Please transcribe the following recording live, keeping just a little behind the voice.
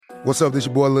What's up, this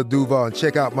your boy Lil Duval, and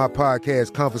check out my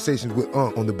podcast, Conversations with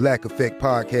Unc, on the Black Effect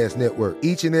Podcast Network.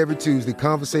 Each and every Tuesday,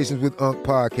 Conversations with Unc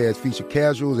podcast feature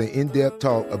casuals and in-depth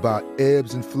talk about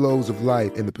ebbs and flows of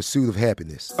life and the pursuit of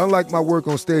happiness. Unlike my work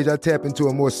on stage, I tap into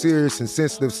a more serious and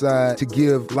sensitive side to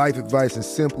give life advice and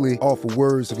simply offer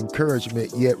words of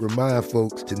encouragement, yet remind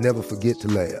folks to never forget to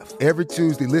laugh. Every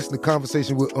Tuesday, listen to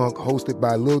Conversations with Unc, hosted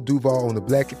by Lil Duval on the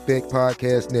Black Effect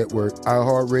Podcast Network,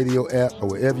 iHeartRadio app, or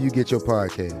wherever you get your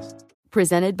podcasts.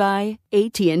 Presented by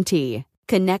AT&T.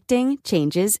 Connecting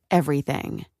changes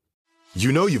everything.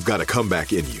 You know you've got a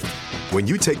comeback in you. When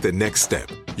you take the next step,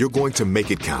 you're going to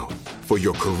make it count. For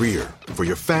your career, for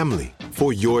your family,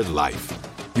 for your life.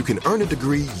 You can earn a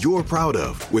degree you're proud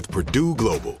of with Purdue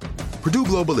Global. Purdue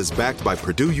Global is backed by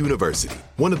Purdue University,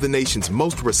 one of the nation's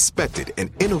most respected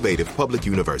and innovative public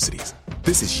universities.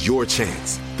 This is your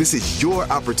chance. This is your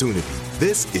opportunity.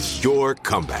 This is your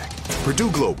comeback.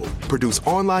 Purdue Global, Purdue's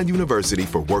online university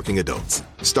for working adults.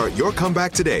 Start your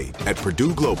comeback today at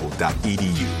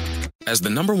purdueglobal.edu. As the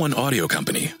 #1 audio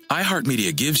company,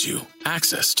 iHeartMedia gives you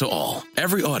access to all.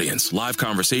 Every audience, live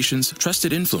conversations,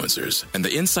 trusted influencers, and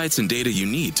the insights and data you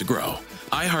need to grow.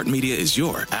 iHeartMedia is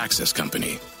your access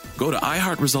company. Go to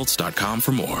iHeartResults.com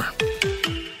for more.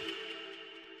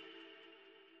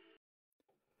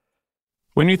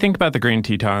 When you think about the Grand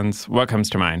Tetons, what comes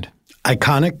to mind?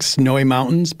 Iconic snowy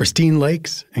mountains, pristine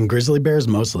lakes, and grizzly bears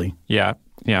mostly. Yeah.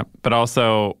 But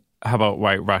also, how about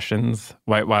White Russians,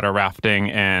 whitewater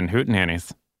rafting, and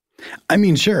hootenannies? I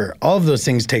mean, sure, all of those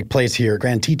things take place here at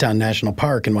Grand Teton National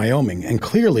Park in Wyoming, and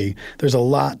clearly there's a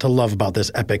lot to love about this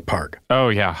epic park. Oh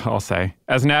yeah, I'll say.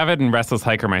 As an avid and restless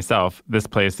hiker myself, this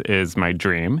place is my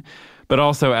dream. But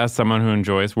also as someone who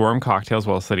enjoys warm cocktails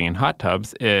while sitting in hot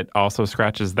tubs, it also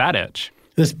scratches that itch.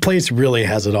 This place really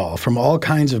has it all, from all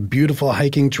kinds of beautiful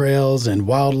hiking trails and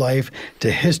wildlife to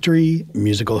history,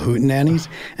 musical hootenannies,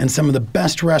 and some of the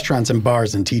best restaurants and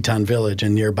bars in Teton Village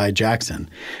and nearby Jackson.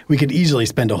 We could easily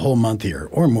spend a whole month here,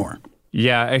 or more.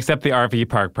 Yeah, except the RV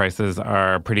park prices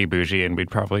are pretty bougie and we'd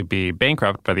probably be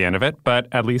bankrupt by the end of it, but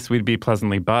at least we'd be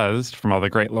pleasantly buzzed from all the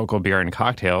great local beer and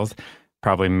cocktails,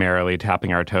 probably merrily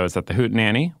tapping our toes at the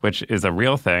hootenanny, which is a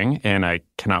real thing, and I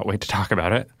cannot wait to talk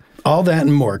about it. All that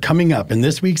and more coming up in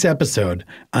this week's episode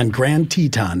on Grand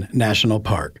Teton National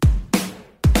Park.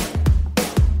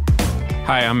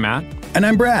 Hi, I'm Matt. And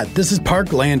I'm Brad. This is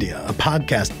Parklandia, a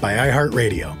podcast by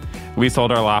iHeartRadio. We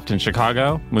sold our loft in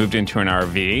Chicago, moved into an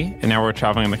RV, and now we're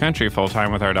traveling the country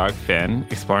full-time with our dog Finn,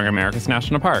 exploring America's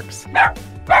national parks.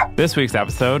 This week's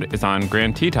episode is on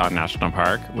Grand Teton National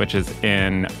Park, which is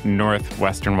in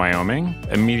northwestern Wyoming,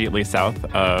 immediately south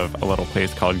of a little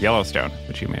place called Yellowstone,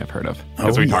 which you may have heard of,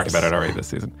 because we talked about it already this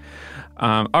season.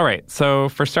 All right, so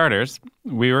for starters,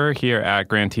 we were here at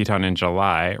Grand Teton in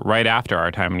July, right after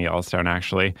our time in Yellowstone,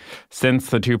 actually, since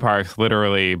the two parks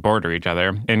literally border each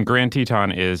other, and Grand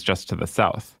Teton is just to the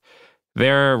south.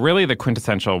 They're really the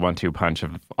quintessential 1-2 punch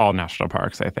of all national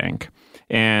parks, I think.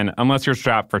 And unless you're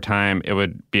strapped for time, it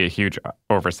would be a huge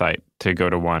oversight to go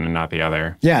to one and not the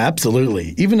other. Yeah,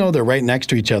 absolutely. Even though they're right next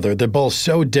to each other, they're both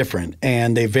so different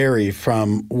and they vary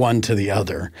from one to the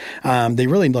other. They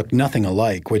really look nothing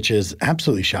alike, which is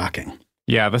absolutely shocking.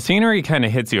 Yeah, the scenery kind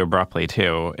of hits you abruptly,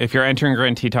 too. If you're entering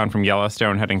Grand Teton from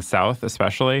Yellowstone heading south,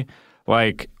 especially,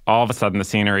 like all of a sudden the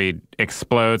scenery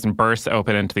explodes and bursts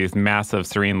open into these massive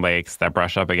serene lakes that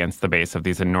brush up against the base of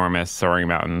these enormous soaring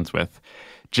mountains with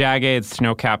jagged,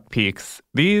 snow-capped peaks.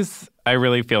 These, I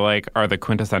really feel like, are the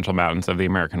quintessential mountains of the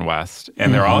American West.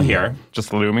 And they're all here,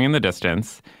 just looming in the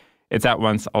distance. It's at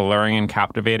once alluring and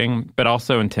captivating, but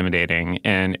also intimidating.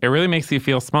 And it really makes you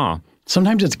feel small.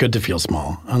 Sometimes it's good to feel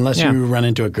small, unless you run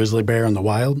into a grizzly bear in the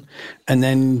wild. And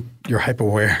then you're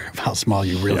hyper-aware of how small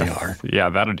you really are. Yeah,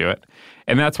 that'll do it.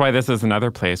 And that's why this is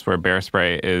another place where bear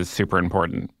spray is super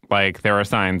important. Like, there are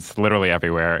signs literally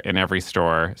everywhere in every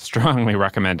store strongly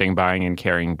recommending buying and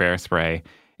carrying bear spray,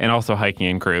 and also hiking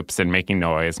in groups and making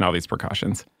noise and all these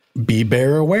precautions. Be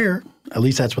bear aware. At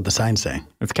least that's what the signs say.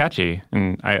 It's catchy,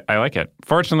 and I like it.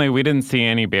 Fortunately, we didn't see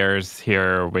any bears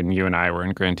here when you and I were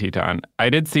in Grand Teton. I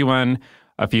did see one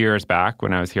a few years back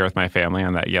when I was here with my family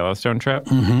on that Yellowstone trip.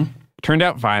 Turned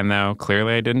out fine, though.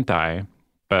 Clearly, I didn't die.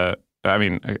 But, I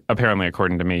mean, apparently,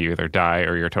 according to me, you either die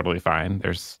or you're totally fine.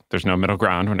 There's no middle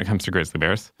ground when it comes to grizzly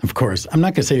bears. Of course. I'm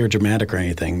not going to say you're dramatic or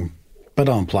anything, but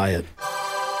I'll imply it.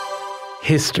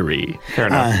 History. Fair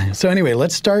enough. So anyway,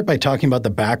 let's start by talking about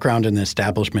the background and the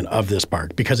establishment of this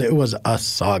park, because it was a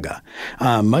saga.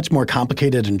 Much more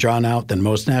complicated and drawn out than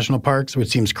most national parks, which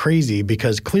seems crazy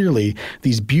because clearly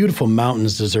these beautiful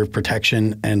mountains deserve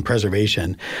protection and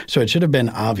preservation. So it should have been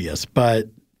obvious, but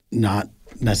not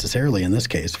necessarily in this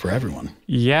case for everyone.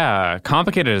 Yeah,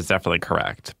 complicated is definitely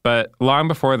correct. But long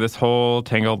before this whole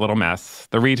tangled little mess,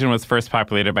 the region was first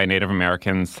populated by Native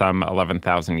Americans some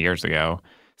 11,000 years ago,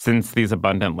 since these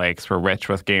abundant lakes were rich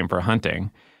with game for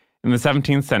hunting. In the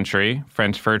 17th century,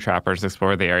 French fur trappers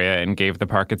explored the area and gave the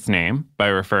park its name by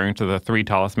referring to the three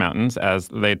tallest mountains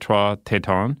as Les Trois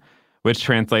Tétons, which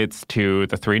translates to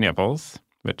the three nipples,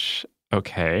 which,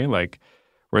 okay, like,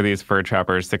 were these fur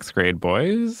trappers sixth grade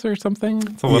boys or something?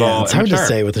 It's a little it's hard to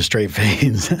say with a straight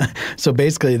face. So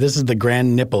basically, this is the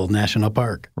Grand Nipple National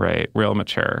Park. Right, real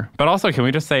mature. But also, can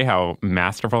we just say how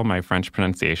masterful my French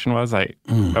pronunciation was? That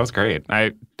was great.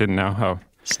 I didn't know how.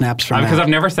 Snaps from because I've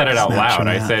never said it out Snaps loud.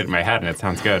 I say it in my head and it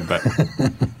sounds good, but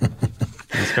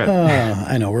it's good.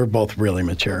 I know, we're both really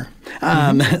mature.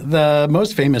 The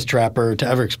most famous trapper to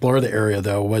ever explore the area,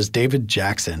 though, was David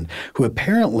Jackson, who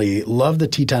apparently loved the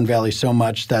Teton Valley so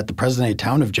much that the present-day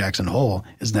town of Jackson Hole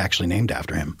is actually named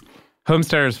after him.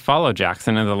 Homesteaders followed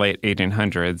Jackson in the late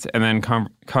 1800s, and then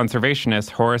conservationist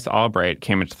Horace Albright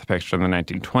came into the picture in the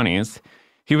 1920s.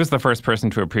 He was the first person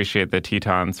to appreciate the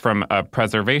Tetons from a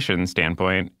preservation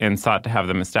standpoint and sought to have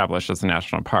them established as a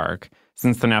national park,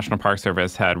 since the National Park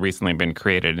Service had recently been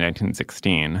created in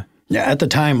 1916. Yeah, at the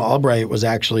time, Albright was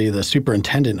actually the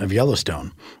superintendent of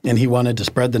Yellowstone, and he wanted to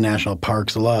spread the national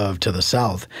park's love to the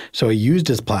south, so he used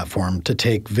his platform to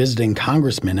take visiting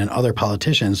congressmen and other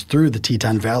politicians through the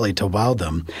Teton Valley to wow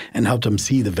them and help them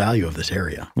see the value of this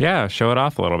area. Yeah, show it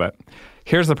off a little bit.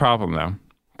 Here's the problem, though.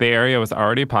 The area was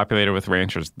already populated with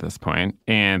ranchers at this point,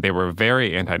 and they were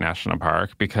very anti-national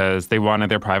park because they wanted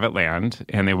their private land,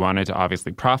 and they wanted to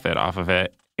obviously profit off of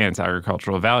it and its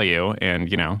agricultural value and,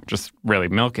 just really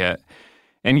milk it.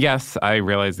 And yes, I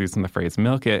realize using the phrase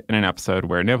milk it in an episode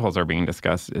where nipples are being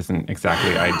discussed isn't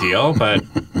exactly ideal, but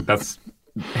that's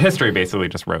history basically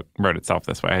just wrote itself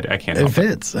this way. I can't help it. It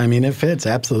fits. I mean, it fits,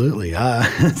 absolutely.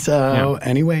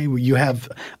 Anyway, you have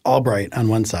Albright on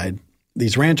one side,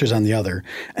 these ranchers on the other,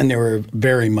 and they were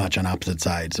very much on opposite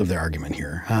sides of their argument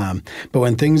here. But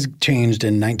when things changed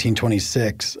in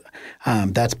 1926,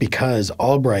 that's because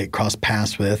Albright crossed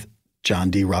paths with John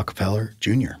D. Rockefeller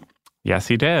Jr. Yes,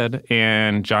 he did.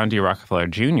 And John D. Rockefeller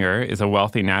Jr. is a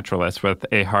wealthy naturalist with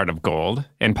a heart of gold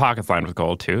and pockets lined with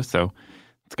gold, too, so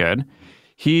it's good.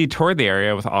 He toured the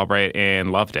area with Albright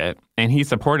and loved it, and he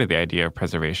supported the idea of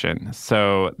preservation.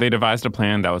 So they devised a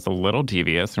plan that was a little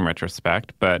devious in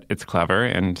retrospect, but it's clever,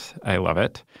 and I love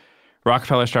it.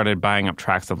 Rockefeller started buying up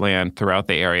tracts of land throughout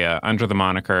the area under the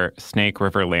moniker Snake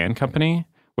River Land Company,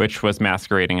 which was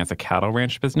masquerading as a cattle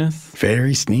ranch business.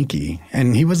 Very sneaky.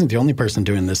 And he wasn't the only person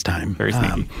doing this time. Very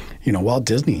sneaky. Walt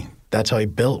Disney. That's how he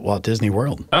built Walt Disney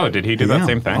World. Oh, did he do that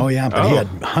same thing? Oh, yeah, but he had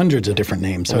hundreds of different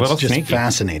names, so it's just sneaky.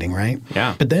 Fascinating, right?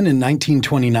 Yeah. But then in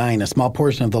 1929, a small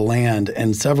portion of the land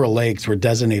and several lakes were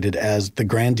designated as the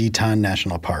Grand Teton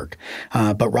National Park.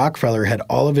 But Rockefeller had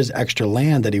all of his extra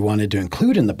land that he wanted to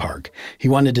include in the park. He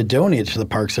wanted to donate it to the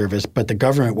Park Service, but the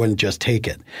government wouldn't just take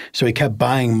it. So he kept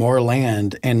buying more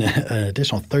land and an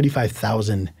additional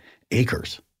 35,000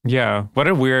 acres. Yeah. What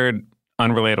a weird,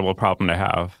 unrelatable problem to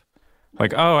have.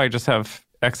 Like, oh, I just have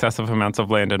excessive amounts of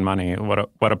land and money.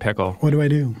 What a pickle. What do I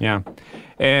do? Yeah.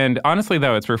 And honestly,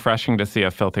 though, it's refreshing to see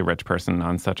a filthy rich person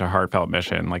on such a heartfelt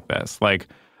mission like this. Like,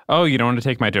 oh, you don't want to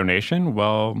take my donation?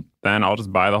 Well, then I'll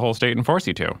just buy the whole state and force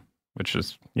you to, which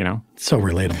is, So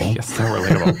relatable. Yes, so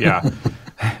relatable. Yeah.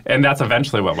 And that's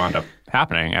eventually what wound up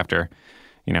happening after,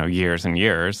 years and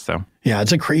years. So yeah,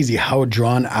 it's crazy how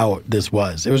drawn out this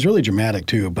was. It was really dramatic,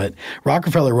 too. But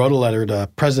Rockefeller wrote a letter to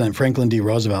President Franklin D.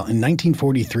 Roosevelt in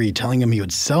 1943 telling him he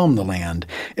would sell him the land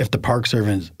if the Park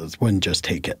Service wouldn't just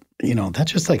take it.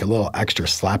 That's just like a little extra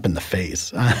slap in the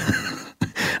face.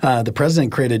 The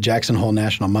president created Jackson Hole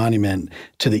National Monument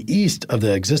to the east of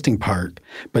the existing park,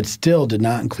 but still did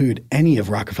not include any of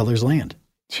Rockefeller's land.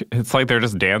 It's like they're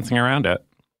just dancing around it.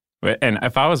 And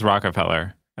if I was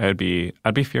Rockefeller, I'd be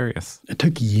furious. It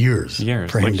took years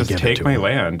for him to just give take it to my him.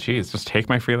 land. Jeez, just take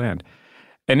my free land.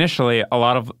 Initially, a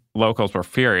lot of locals were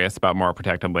furious about more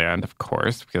protected land, of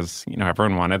course, because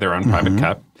everyone wanted their own private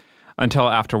cut. Until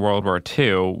after World War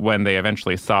II, when they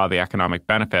eventually saw the economic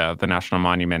benefit of the National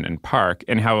Monument and Park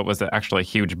and how it was actually a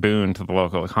huge boon to the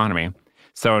local economy.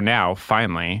 So now,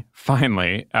 finally,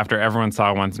 after everyone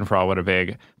saw once and for all what a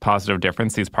big positive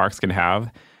difference these parks can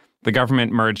have, the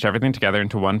government merged everything together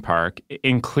into one park,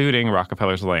 including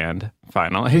Rockefeller's land,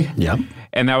 finally. Yep.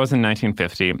 And that was in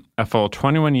 1950, a full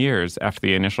 21 years after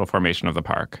the initial formation of the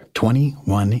park.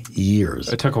 21 years.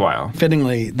 It took a while.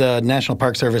 Fittingly, the National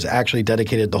Park Service actually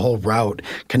dedicated the whole route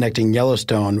connecting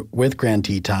Yellowstone with Grand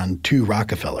Teton to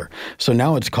Rockefeller. So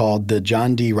now it's called the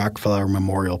John D. Rockefeller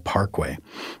Memorial Parkway.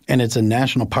 And it's a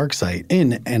national park site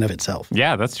in and of itself.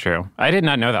 Yeah, that's true. I did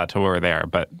not know that till we were there,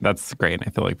 but that's great. I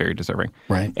feel like very deserving.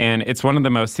 Right. And it's one of the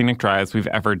most scenic drives we've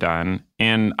ever done.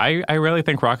 And I really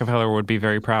think Rockefeller would be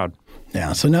very proud.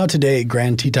 Yeah, so now today,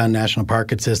 Grand Teton National Park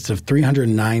consists of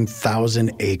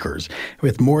 309,000 acres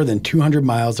with more than 200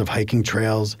 miles of hiking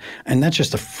trails, and that's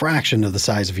just a fraction of the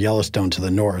size of Yellowstone to the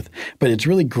north. But it's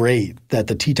really great that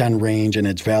the Teton Range and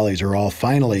its valleys are all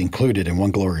finally included in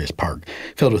one glorious park,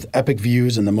 filled with epic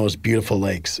views and the most beautiful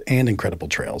lakes and incredible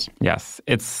trails. Yes,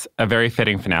 it's a very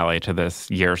fitting finale to this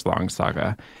years-long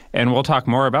saga. And we'll talk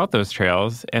more about those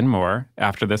trails and more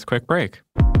after this quick break.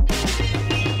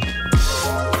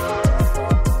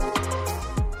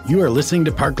 You are listening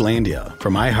to Parklandia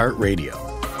from iHeartRadio.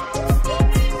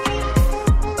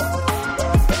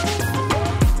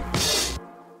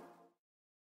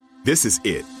 This is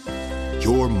it.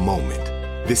 Your moment.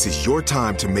 This is your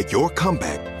time to make your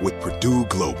comeback with Purdue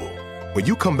Global. When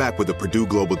you come back with a Purdue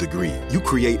Global degree, you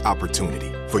create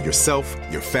opportunity for yourself,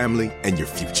 your family, and your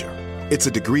future. It's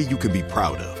a degree you can be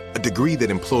proud of, a degree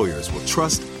that employers will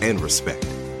trust and respect.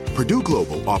 Purdue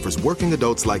Global offers working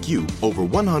adults like you over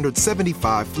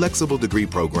 175 flexible degree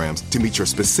programs to meet your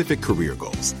specific career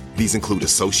goals. These include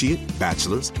associate,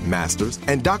 bachelor's, master's,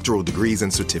 and doctoral degrees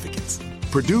and certificates.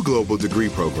 Purdue Global degree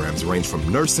programs range from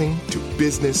nursing to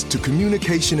business to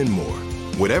communication and more.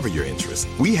 Whatever your interest,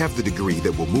 we have the degree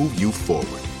that will move you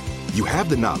forward. You have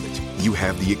the knowledge, you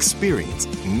have the experience.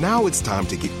 Now it's time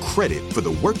to get credit for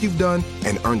the work you've done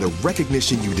and earn the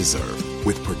recognition you deserve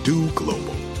with Purdue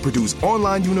Global, Purdue's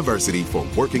online university for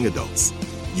working adults.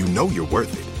 You know you're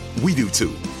worth it. We do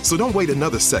too. So don't wait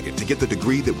another second to get the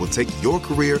degree that will take your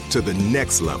career to the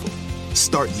next level.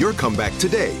 Start your comeback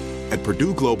today at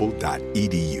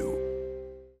purdueglobal.edu.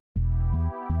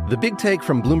 The Big Take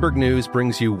from Bloomberg News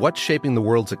brings you what's shaping the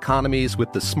world's economies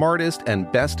with the smartest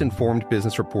and best-informed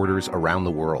business reporters around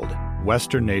the world.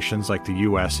 Western nations like the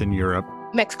U.S. and Europe.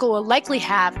 Mexico will likely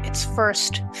have its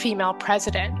first female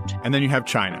president. And then you have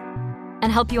China.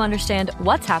 And help you understand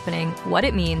what's happening, what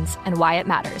it means, and why it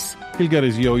matters. He'll get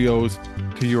his yo-yos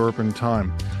to Europe in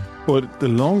time. But the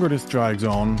longer this drags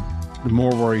on, the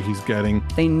more worry he's getting.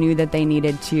 They knew that they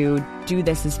needed to do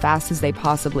this as fast as they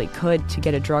possibly could to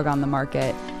get a drug on the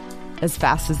market as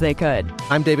fast as they could.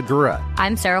 I'm David Gura.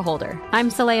 I'm Sarah Holder. I'm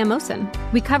Saleha Mohsen.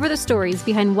 We cover the stories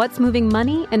behind what's moving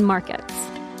money and markets.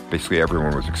 Basically,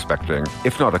 everyone was expecting,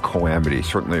 if not a calamity,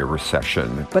 certainly a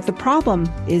recession. But the problem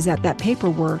is that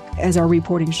paperwork, as our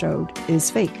reporting showed,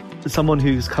 is fake. As someone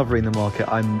who's covering the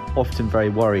market, I'm often very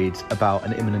worried about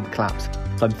an imminent collapse.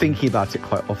 So I'm thinking about it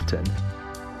quite often.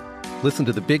 Listen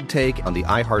to The Big Take on the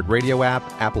iHeartRadio app,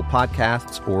 Apple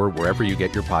Podcasts, or wherever you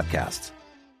get your podcasts.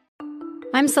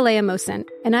 I'm Saleha Mohsen,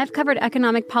 and I've covered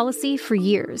economic policy for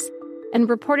years and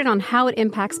reported on how it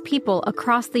impacts people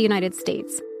across the United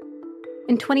States.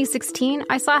 In 2016,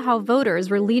 I saw how voters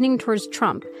were leaning towards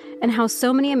Trump and how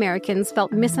so many Americans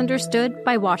felt misunderstood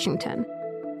by Washington.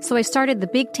 So I started The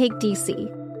Big Take DC.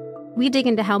 We dig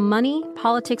into how money,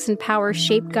 politics, and power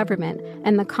shape government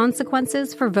and the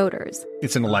consequences for voters.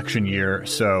 It's an election year,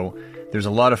 so there's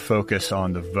a lot of focus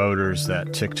on the voters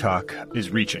that TikTok is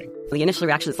reaching. The initial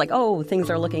reaction is like, oh, things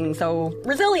are looking so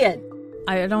resilient.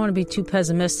 I don't want to be too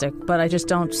pessimistic, but I just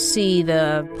don't see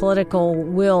the political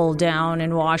will down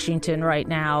in Washington right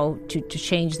now to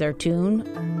change their tune.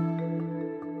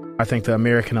 I think the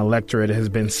American electorate has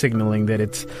been signaling that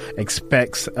it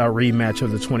expects a rematch of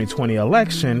the 2020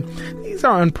 election. These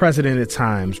are unprecedented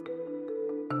times.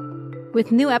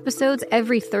 With new episodes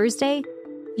every Thursday,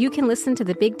 you can listen to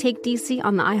The Big Take DC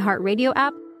on the iHeartRadio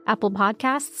app, Apple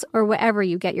Podcasts, or wherever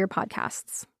you get your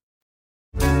podcasts.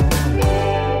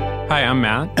 Hi, I'm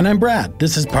Matt. And I'm Brad.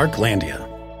 This is Parklandia.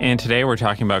 And today we're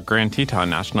talking about Grand Teton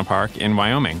National Park in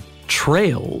Wyoming.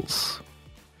 Trails.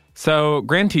 So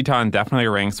Grand Teton definitely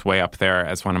ranks way up there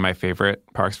as one of my favorite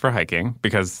parks for hiking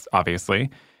because,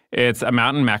 obviously, it's a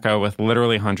mountain mecca with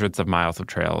literally hundreds of miles of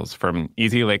trails, from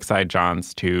easy lakeside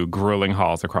jaunts to grueling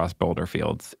hauls across boulder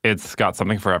fields. It's got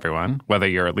something for everyone, whether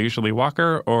you're a leisurely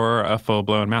walker or a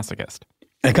full-blown masochist.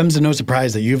 It comes to no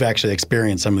surprise that you've actually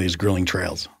experienced some of these grueling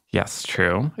trails. Yes,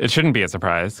 true. It shouldn't be a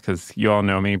surprise because you all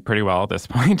know me pretty well at this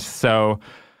point. So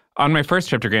on my first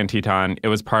trip to Grand Teton, it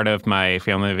was part of my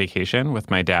family vacation with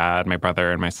my dad, my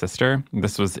brother, and my sister.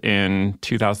 This was in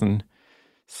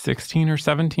 2016 or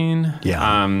 17.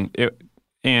 Yeah.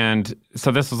 And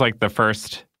so this was like the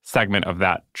first segment of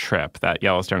that trip, that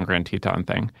Yellowstone Grand Teton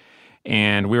thing.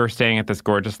 And we were staying at this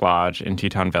gorgeous lodge in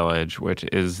Teton Village, which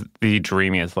is the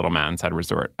dreamiest little mountainside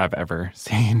resort I've ever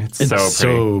seen. It's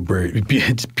so pretty.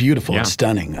 It's beautiful. Yeah. It's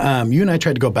stunning. You and I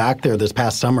tried to go back there this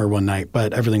past summer one night,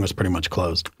 but everything was pretty much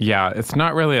closed. Yeah, it's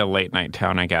not really a late night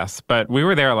town, I guess. But we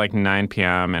were there at like 9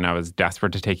 p.m. and I was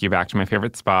desperate to take you back to my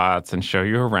favorite spots and show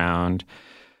you around.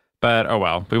 But oh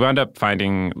well, we wound up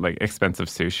finding like expensive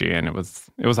sushi and it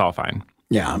was all fine.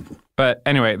 Yeah. But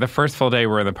anyway, the first full day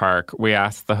we were in the park, we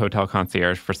asked the hotel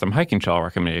concierge for some hiking trail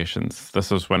recommendations.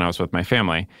 This was when I was with my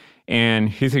family. And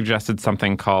he suggested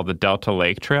something called the Delta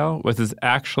Lake Trail, which is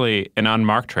actually an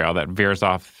unmarked trail that veers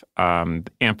off the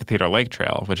Amphitheater Lake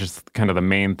Trail, which is kind of the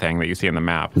main thing that you see in the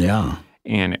map. Yeah.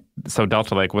 And so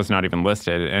Delta Lake was not even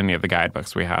listed in any of the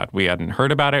guidebooks we had. We hadn't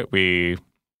heard about it. We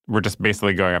were just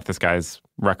basically going off this guy's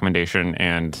recommendation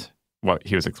and what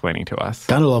he was explaining to us.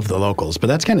 Gotta love the locals, but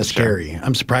that's kind of scary.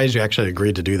 I'm surprised you actually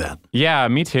agreed to do that. Yeah,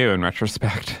 me too, in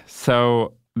retrospect.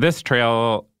 So this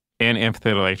trail and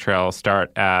Amphitheater Lake Trail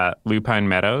start at Lupine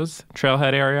Meadows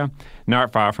trailhead area,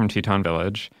 not far from Teton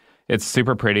Village. It's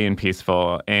super pretty and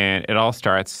peaceful, and it all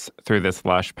starts through this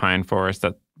lush pine forest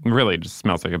that really just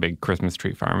smells like a big Christmas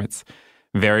tree farm. It's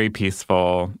very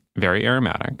peaceful, very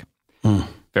aromatic,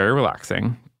 very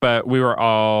relaxing. But we were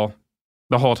all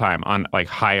the whole time on like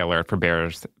high alert for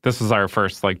bears. This was our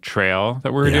first like trail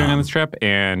that we were doing on this trip,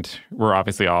 and we're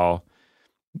obviously all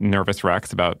nervous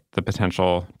wrecks about the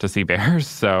potential to see bears,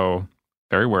 so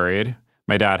very worried.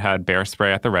 My dad had bear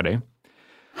spray at the ready.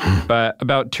 But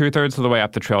about 2/3 of the way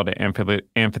up the trail to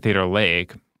Amphitheater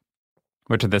Lake,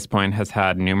 which at this point has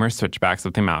had numerous switchbacks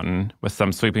up the mountain with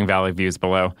some sweeping valley views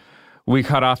below, we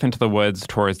cut off into the woods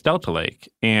towards Delta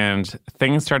Lake, and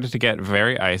things started to get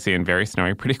very icy and very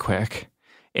snowy pretty quick.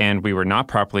 And we were not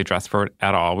properly dressed for it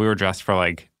at all. We were dressed for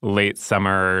like late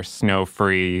summer,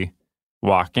 snow-free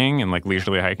walking and like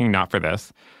leisurely hiking, not for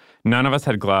this. None of us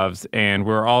had gloves, and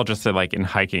we were all just like in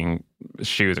hiking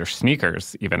shoes or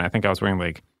sneakers even. I think I was wearing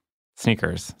like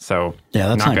sneakers, so yeah,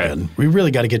 that's not good. We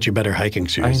really got to get you better hiking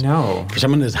shoes. I know. For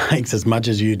someone that hikes as much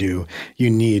as you do, you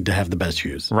need to have the best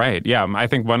shoes. Right, yeah. I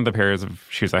think one of the pairs of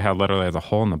shoes I had literally has a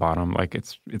hole in the bottom. Like,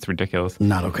 it's ridiculous.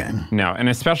 Not okay. No, and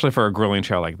especially for a grueling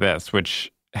trail like this, which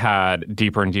had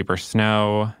deeper and deeper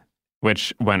snow,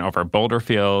 which went over boulder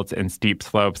fields and steep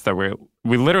slopes that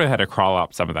we literally had to crawl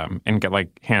up some of them and get like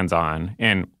hands on.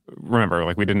 And remember,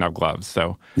 like we didn't have gloves,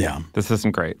 so yeah, this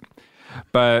isn't great.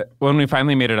 But when we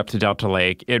finally made it up to Delta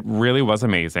Lake, it really was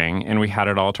amazing, and we had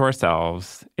it all to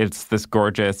ourselves. It's this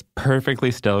gorgeous,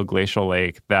 perfectly still glacial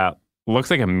lake that looks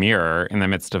like a mirror in the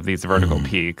midst of these vertical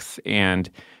peaks. And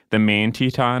the main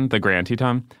Teton, the Grand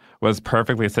Teton, was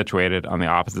perfectly situated on the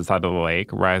opposite side of the lake,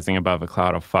 rising above a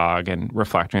cloud of fog and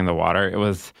reflecting in the water. It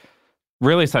was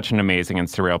really such an amazing and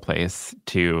surreal place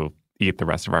to eat the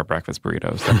rest of our breakfast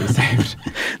burritos that we saved.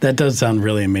 That does sound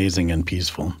really amazing and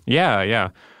peaceful. Yeah, yeah.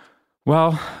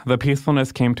 Well, the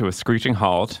peacefulness came to a screeching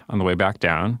halt on the way back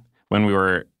down when we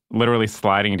were literally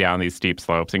sliding down these steep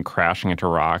slopes and crashing into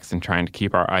rocks and trying to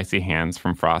keep our icy hands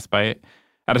from frostbite.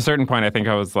 At a certain point, I think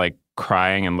I was like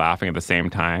crying and laughing at the same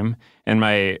time. And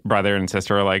my brother and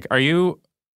sister were like, "Are you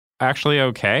actually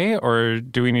okay? Or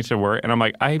do we need to worry?" And I'm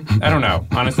like, I don't know.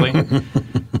 Honestly,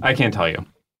 I can't tell you.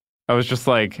 I was just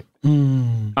like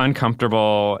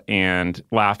uncomfortable and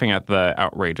laughing at the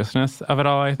outrageousness of it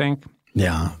all, I think.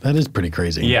 Yeah, that is pretty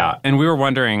crazy. Yeah, and we were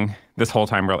wondering this whole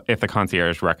time if the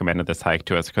concierge recommended this hike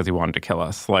to us because he wanted to kill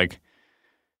us. Like,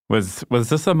 was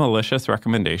this a malicious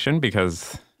recommendation?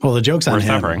 Because well, the joke's on we're him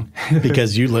suffering.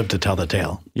 because you live to tell the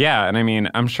tale. Yeah, and I mean,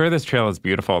 I'm sure this trail is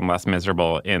beautiful and less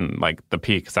miserable in like the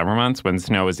peak summer months when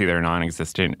snow is either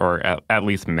non-existent or at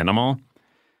least minimal.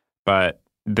 But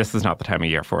this is not the time of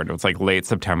year for it. It was like late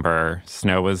September.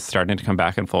 Snow was starting to come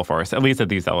back in full force, at least at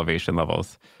these elevation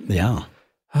levels. Yeah.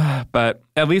 But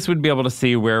at least we'd be able to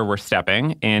see where we're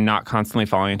stepping and not constantly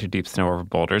falling into deep snow over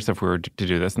boulders if we were to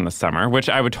do this in the summer, which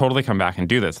I would totally come back and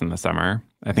do this in the summer.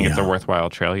 I think it's a worthwhile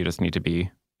trail. You just need to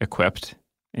be equipped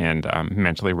and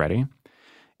mentally ready.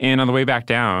 And on the way back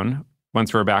down,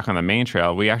 once we were back on the main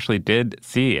trail, we actually did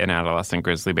see an adolescent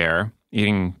grizzly bear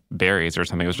eating berries or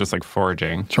something. It was just like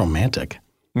foraging. It's romantic.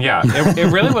 Yeah,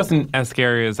 it really wasn't as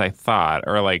scary as I thought,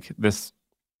 or like this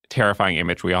terrifying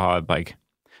image we all had like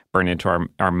burned into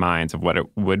our minds of what it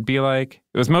would be like.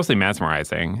 It was mostly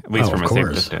mesmerizing, at least from a safe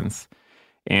distance.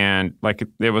 And like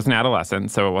it was an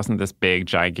adolescent, so it wasn't this big,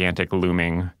 gigantic,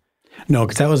 looming. No,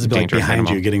 because that was like behind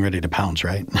animal. you getting ready to pounce,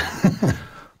 right?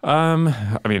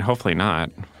 I mean, hopefully not.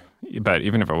 But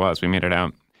even if it was, we made it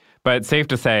out. But safe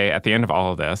to say, at the end of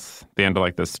all of this, the end of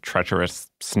like this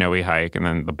treacherous snowy hike and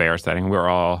then the bear setting, we were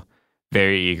all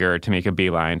very eager to make a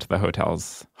beeline to the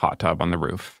hotel's hot tub on the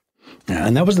roof. Yeah,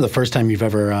 and that wasn't the first time you've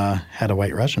ever had a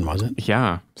White Russian, was it?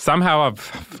 Yeah. Somehow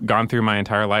I've gone through my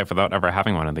entire life without ever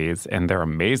having one of these, and they're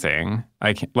amazing.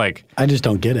 I just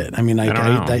don't get it. I mean,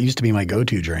 that used to be my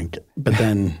go-to drink, but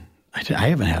then I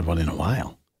haven't had one in a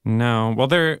while. No. Well,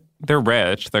 they're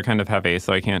rich. They're kind of heavy,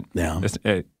 so I can't. Yeah.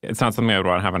 It's not something I would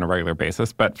want to have on a regular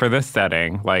basis. But for this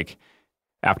setting, like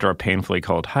after a painfully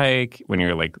cold hike, when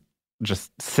you're like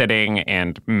just sitting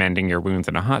and mending your wounds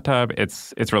in a hot tub,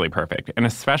 it's really perfect. And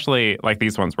especially like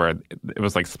these ones where it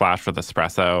was like splashed with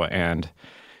espresso, and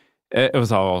it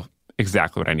was all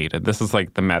exactly what I needed. This is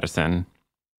like the medicine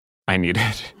I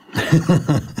needed.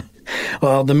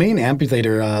 Well, the Maine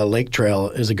Amphitheater Lake Trail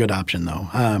is a good option, though.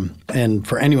 And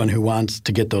for anyone who wants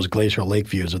to get those glacial lake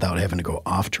views without having to go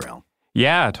off trail.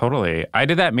 Yeah, totally. I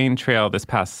did that Maine trail this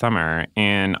past summer,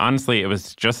 and honestly, it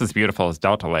was just as beautiful as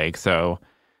Delta Lake. So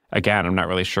again, I'm not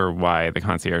really sure why the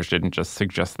concierge didn't just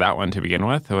suggest that one to begin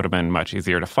with. It would have been much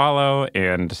easier to follow,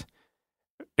 and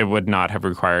it would not have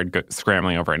required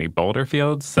scrambling over any boulder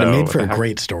fields. So it made for a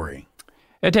great story.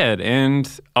 It did, and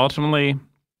ultimately,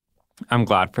 I'm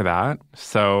glad for that.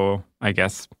 So I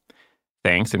guess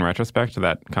thanks in retrospect to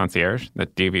that concierge,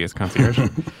 that devious concierge.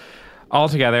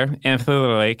 Altogether,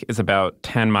 Amphitheater Lake is about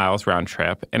 10 miles round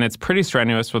trip, and it's pretty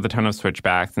strenuous with a ton of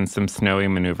switchbacks and some snowy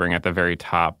maneuvering at the very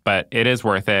top, but it is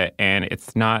worth it, and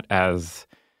it's not as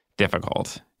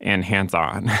difficult and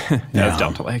hands-on as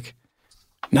Delta Lake.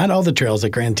 Not all the trails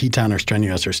at Grand Teton are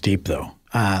strenuous or steep, though.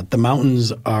 The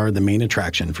mountains are the main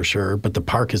attraction for sure, but the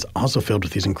park is also filled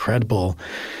with these incredible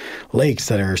lakes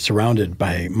that are surrounded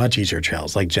by much easier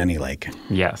trails, like Jenny Lake.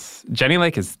 Yes. Jenny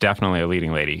Lake is definitely a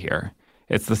leading lady here.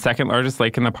 It's the second largest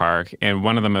lake in the park and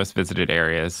one of the most visited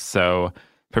areas, so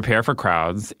prepare for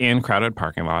crowds and crowded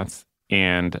parking lots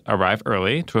and arrive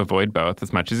early to avoid both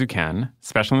as much as you can,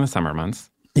 especially in the summer months.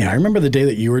 Yeah, I remember the day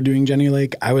that you were doing Jenny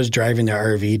Lake, I was driving the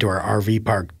RV to our RV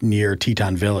park near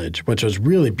Teton Village, which was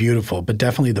really beautiful, but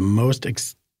definitely the most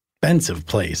expensive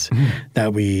place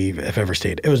that we have ever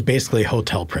stayed. It was basically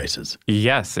hotel prices.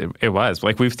 Yes, it was.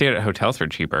 Like, we've stayed at hotels for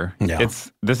cheaper. Yeah.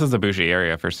 This is a bougie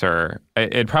area for sure.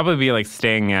 It'd probably be like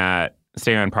staying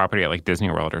on property at like Disney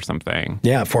World or something.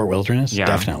 Yeah, Fort Wilderness, yeah,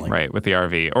 definitely. Right, with the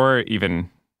RV. Or even,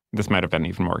 this might have been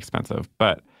even more expensive,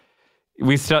 but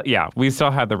we still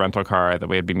had the rental car that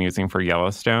we had been using for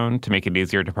Yellowstone to make it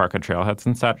easier to park at trailheads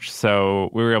and such. So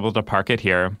we were able to park it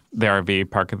here, the RV,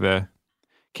 park at the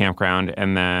campground,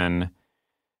 and then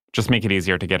just make it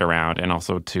easier to get around and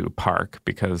also to park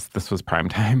because this was prime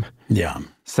time. Yeah.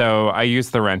 So I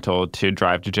used the rental to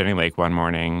drive to Jenny Lake one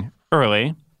morning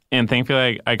early, and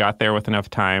thankfully I got there with enough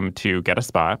time to get a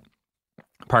spot.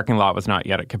 Parking lot was not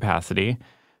yet at capacity.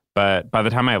 But by the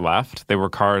time I left, there were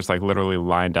cars like literally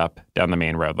lined up down the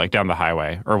main road, like down the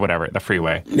highway or whatever, the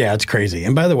freeway. Yeah, it's crazy.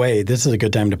 And by the way, this is a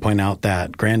good time to point out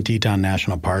that Grand Teton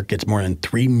National Park gets more than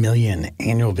 3 million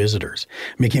annual visitors,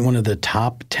 making it one of the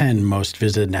top 10 most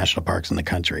visited national parks in the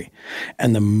country.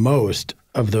 And the most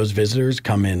of those visitors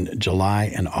come in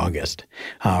July and August,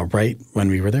 right when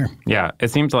we were there. Yeah, it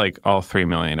seems like all 3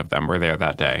 million of them were there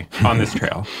that day on this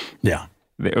trail. Yeah.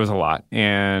 It was a lot,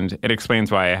 and it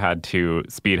explains why I had to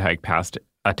speed hike past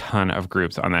a ton of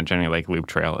groups on that Jenny Lake Loop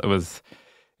Trail. It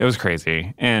was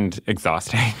crazy and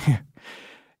exhausting.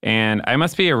 And I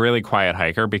must be a really quiet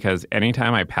hiker because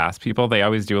anytime I pass people, they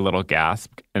always do a little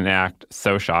gasp and act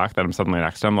so shocked that I'm suddenly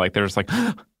next to them. Like, they're just like,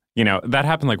 that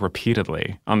happened like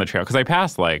repeatedly on the trail. Because I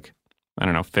passed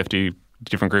 50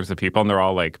 different groups of people, and they're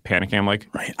all like panicking. I'm like,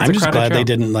 right. I'm just glad they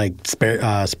didn't like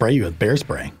spray you with bear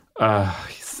spray.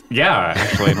 Yeah,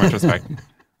 actually, in retrospect,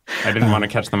 I didn't want to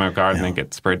catch them off guard and then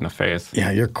get sprayed in the face. Yeah,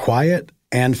 you're quiet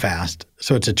and fast,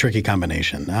 so it's a tricky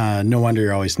combination. No wonder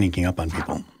you're always sneaking up on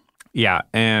people. Yeah,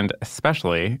 and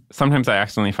especially, sometimes I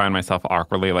accidentally find myself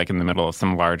awkwardly, like in the middle of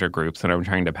some larger groups that I'm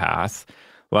trying to pass.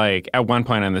 Like, at one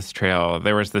point on this trail,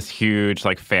 there was this huge,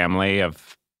 like, family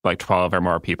of, like, 12 or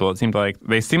more people, it seemed like.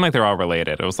 They seemed like they're all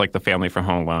related. It was like the family from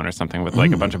Home Alone or something with,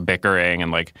 like, a bunch of bickering and,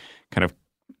 like, kind of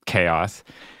chaos.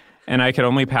 And I could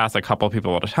only pass a couple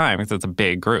people at a time because it's a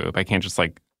big group. I can't just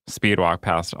like speed walk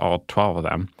past all 12 of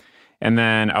them. And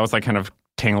then I was like kind of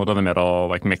tangled in the middle,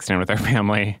 like mixed in with their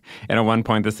family. And at one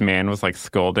point, this man was like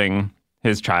scolding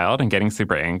his child and getting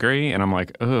super angry. And I'm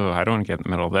like, oh, I don't want to get in the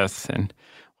middle of this. And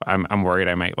I'm worried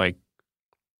I might like,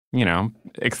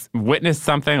 witness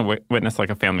something, witness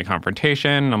like a family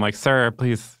confrontation. And I'm like, sir,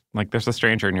 please Like, there's a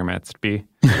stranger in your midst. Be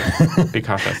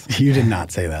cautious. You did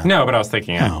not say that. No, but I was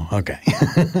thinking it. Oh, okay.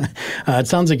 It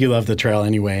sounds like you love the trail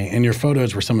anyway, and your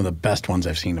photos were some of the best ones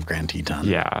I've seen of Grand Teton.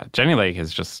 Yeah, Jenny Lake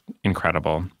is just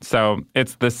incredible. So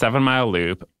it's the 7-mile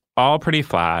loop, all pretty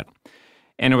flat,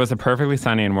 and it was a perfectly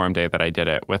sunny and warm day that I did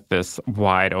it with this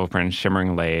wide open,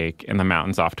 shimmering lake and the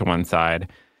mountains off to one side.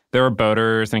 There were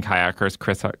boaters and kayakers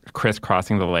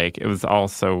crisscrossing the lake. It was all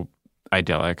so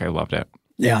idyllic. I loved it.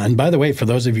 Yeah, and by the way, for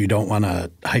those of you who don't want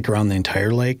to hike around the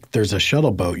entire lake, there's a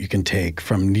shuttle boat you can take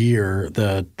from near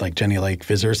the Jenny Lake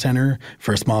Visitor Center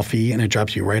for a small fee, and it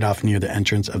drops you right off near the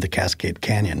entrance of the Cascade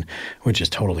Canyon, which is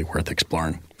totally worth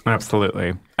exploring.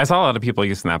 Absolutely. I saw a lot of people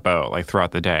using that boat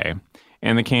throughout the day,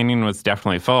 and the canyon was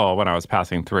definitely full when I was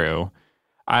passing through.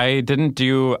 I didn't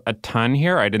do a ton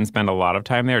here. I didn't spend a lot of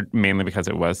time there, mainly because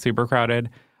it was super crowded.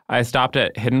 I stopped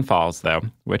at Hidden Falls, though,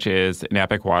 which is an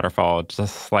epic waterfall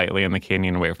just slightly in the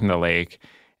canyon away from the lake.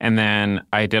 And then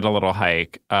I did a little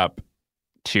hike up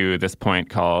to this point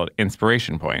called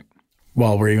Inspiration Point.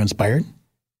 Well, were you inspired?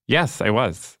 Yes, I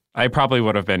was. I probably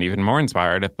would have been even more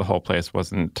inspired if the whole place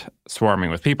wasn't swarming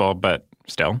with people, but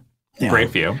still, great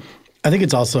view. I think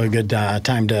it's also a good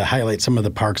time to highlight some of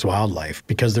the park's wildlife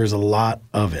because there's a lot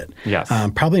of it. Yes.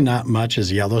 Probably not much as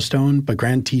Yellowstone, but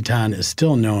Grand Teton is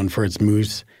still known for its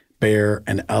moose, bear,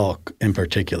 and elk in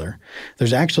particular.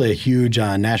 There's actually a huge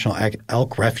national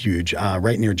elk refuge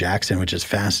right near Jackson, which is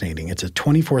fascinating. It's a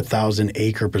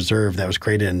 24,000-acre preserve that was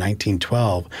created in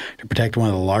 1912 to protect one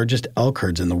of the largest elk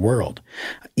herds in the world.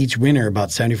 Each winter, about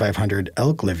 7,500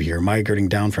 elk live here, migrating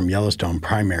down from Yellowstone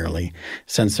primarily,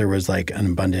 since there was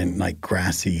an abundant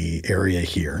grassy area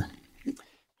here.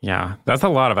 Yeah, that's a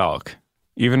lot of elk.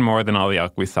 Even more than all the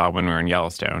elk we saw when we were in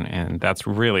Yellowstone. And that's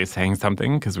really saying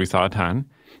something because we saw a ton.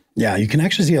 Yeah, you can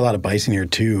actually see a lot of bison here,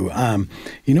 too.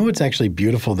 You know what's actually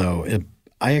beautiful, though?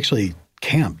 I actually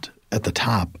camped at the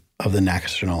top of the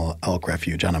National Elk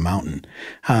Refuge on a mountain.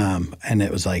 And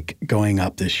it was going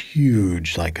up this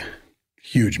huge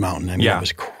mountain. I mean, It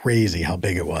was crazy how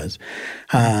big it was.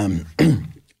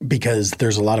 Because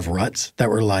there's a lot of ruts that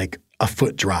were a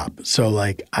foot drop. So,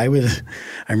 I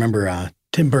remember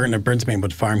Tim Burton of Burnt's Main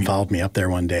Wood Farm followed me up there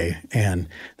one day, and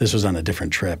this was on a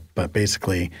different trip. But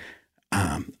basically,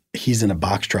 he's in a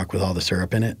box truck with all the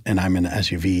syrup in it, and I'm in an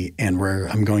SUV, and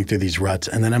I'm going through these ruts,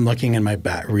 and then I'm looking in my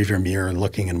back rearview mirror,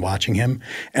 looking and watching him,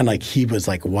 and he was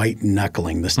white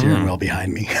knuckling the steering wheel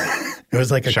behind me. It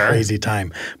was a crazy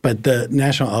time. But the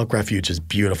National Elk Refuge is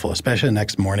beautiful, especially the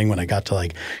next morning when I got to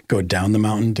go down the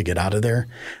mountain to get out of there.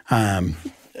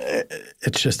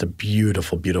 It's just a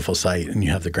beautiful, beautiful sight, and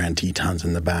you have the Grand Tetons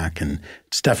in the back, and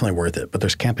it's definitely worth it. But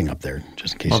there's camping up there,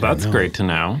 just in case. Well, that's great to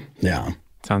know. Yeah.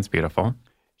 Sounds beautiful.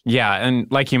 Yeah, and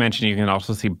like you mentioned, you can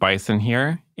also see bison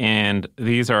here, and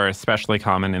these are especially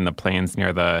common in the plains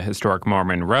near the historic Moore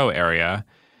Monroe area.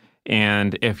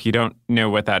 And if you don't know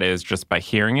what that is just by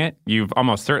hearing it, you've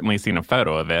almost certainly seen a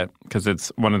photo of it because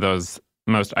it's one of those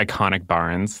most iconic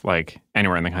barns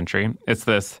anywhere in the country. It's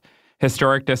this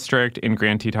historic district in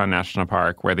Grand Teton National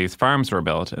Park where these farms were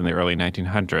built in the early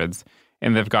 1900s,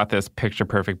 and they've got this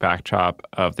picture-perfect backdrop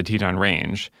of the Teton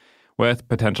Range with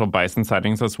potential bison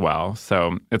sightings as well.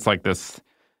 So it's this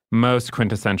most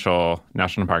quintessential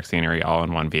national park scenery all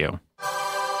in one view.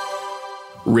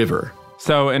 River.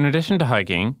 So in addition to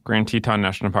hiking, Grand Teton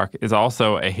National Park is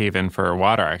also a haven for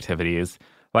water activities.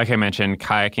 Like I mentioned,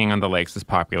 kayaking on the lakes is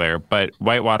popular, but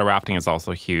whitewater rafting is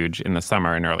also huge in the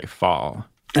summer and early fall.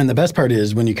 And the best part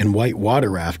is when you can whitewater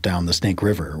raft down the Snake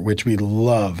River, which we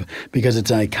love because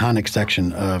it's an iconic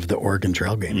section of the Oregon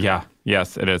Trail game. Yeah,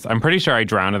 yes, it is. I'm pretty sure I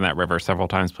drowned in that river several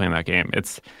times playing that game.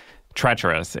 It's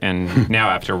treacherous, and now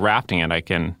after rafting it, I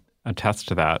can attest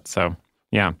to that. So,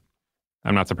 yeah,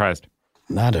 I'm not surprised.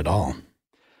 Not at all.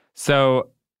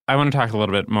 So I want to talk a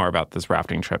little bit more about this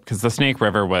rafting trip because the Snake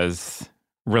River was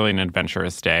really an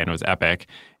adventurous day and it was epic.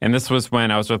 And this was when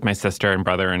I was with my sister and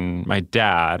brother and my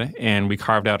dad, and we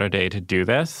carved out a day to do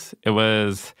this. It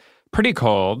was pretty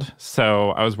cold,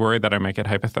 so I was worried that I might get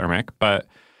hypothermic, but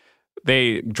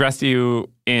they dress you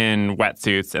in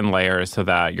wetsuits and layers so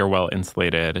that you're well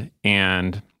insulated.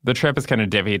 And the trip is kind of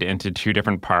divvied into two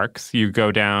different parks. You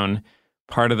go down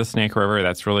part of the Snake River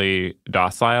that's really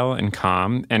docile and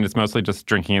calm, and it's mostly just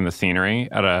drinking in the scenery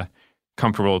at a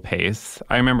comfortable pace.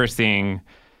 I remember seeing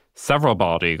several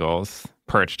bald eagles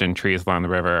perched in trees along the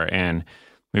river, and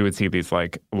we would see these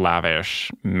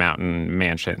lavish mountain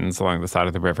mansions along the side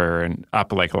of the river and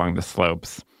up along the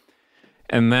slopes.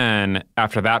 And then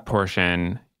after that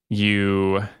portion,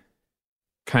 you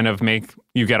kind of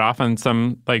you get off on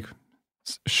some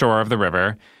shore of the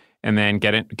river, and then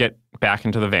get back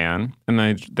into the van. And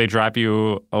then they drive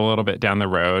you a little bit down the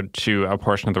road to a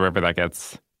portion of the river that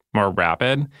gets more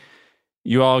rapid.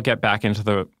 You all get back into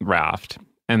the raft.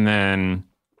 And then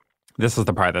this is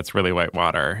the part that's really white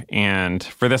water. And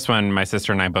for this one, my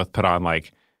sister and I both put on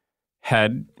like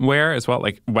headwear as well,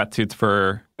 like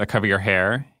wetsuits that cover your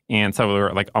hair. And so we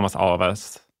were like almost all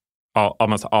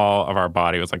of our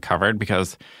body was like covered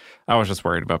because I was just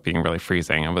worried about being really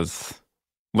freezing. It was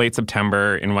late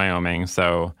September in Wyoming,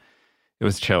 so it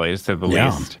was chilly to say the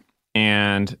least.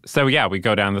 And so, we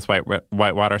go down this white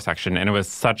water section, and it was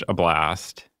such a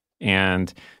blast.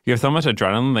 And you have so much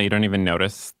adrenaline that you don't even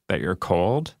notice that you're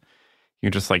cold. You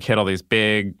just like hit all these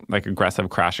big, like aggressive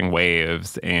crashing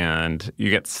waves, and you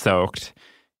get soaked.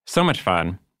 So much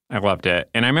fun. I loved it.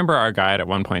 And I remember our guide at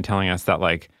one point telling us that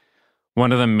like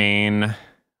one of the main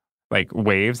like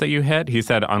waves that you hit, he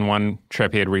said on one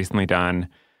trip he had recently done,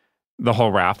 the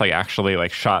whole raft like actually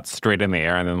like shot straight in the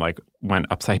air and then like went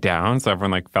upside down. So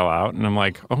everyone like fell out. And I'm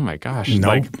like, oh my gosh,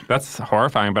 like that's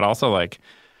horrifying, but also like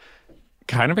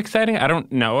kind of exciting. I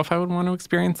don't know if I would want to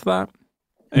experience that.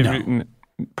 No.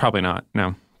 Probably not.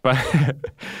 No. But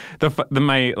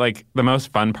the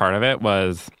most fun part of it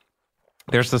was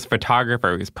there's this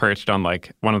photographer who's perched on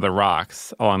like one of the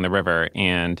rocks along the river,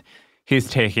 and he's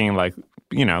taking like,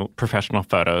 professional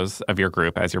photos of your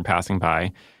group as you're passing by.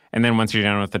 And then once you're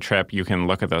done with the trip, you can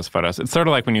look at those photos. It's sort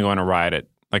of like when you go on a ride at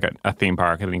like a theme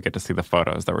park, and then you get to see the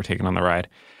photos that were taken on the ride.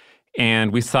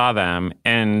 And we saw them,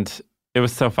 and it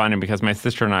was so funny because my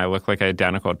sister and I look like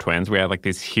identical twins. We had like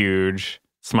these huge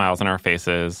smiles on our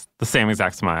faces, the same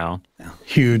exact smile.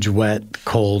 Huge, wet,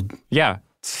 cold. Yeah,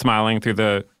 smiling through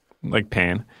the like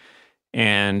pain.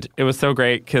 And it was so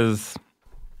great because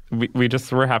we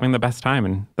just were having the best time,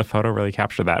 and the photo really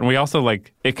captured that. And we also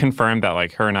like, it confirmed that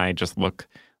like her and I just look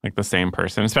like the same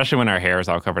person, especially when our hair is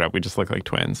all covered up. We just look like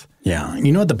twins. Yeah.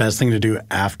 You know what the best thing to do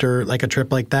after like a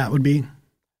trip like that would be?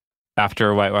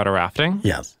 After whitewater rafting?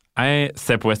 Yes. I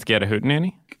sip whiskey at a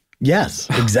hootenanny. Yes,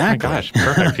 exactly. Oh my gosh,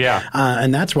 perfect, yeah.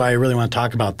 And that's why I really want to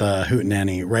talk about the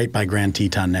hootenanny right by Grand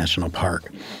Teton National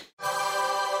Park.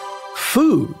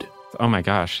 Food. Oh my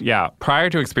gosh, yeah. Prior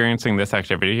to experiencing this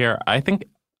activity here, I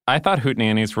thought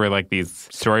hootenannies were like these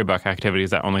storybook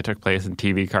activities that only took place in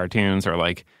TV cartoons or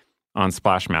like on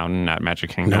Splash Mountain at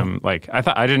Magic Kingdom. No. Like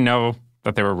I didn't know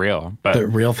that they were real, but they're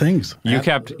real things. You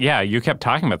kept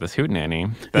talking about this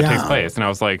hootenanny that takes place, and I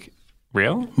was like,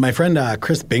 real? My friend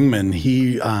Chris Bingman,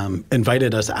 he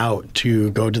invited us out to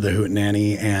go to the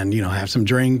hootenanny and, have some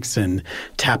drinks and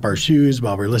tap our shoes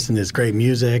while we're listening to this great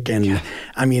music. And,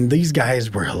 I mean, these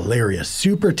guys were hilarious,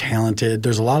 super talented.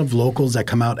 There's a lot of locals that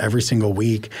come out every single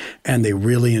week, and they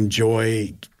really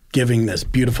enjoy giving this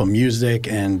beautiful music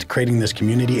and creating this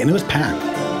community. And it was packed.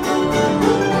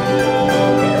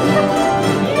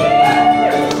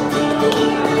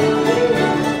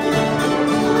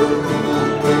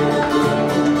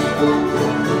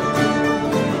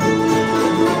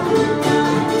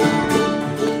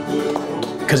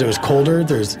 Because it was colder,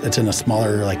 it's in a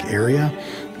smaller like area,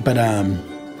 but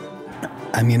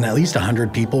I mean at least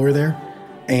 100 people were there,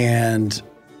 and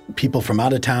people from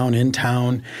out of town, in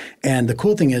town, and the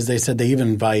cool thing is they said they even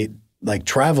invite like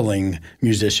traveling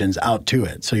musicians out to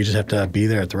it, so you just have to be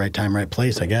there at the right time, right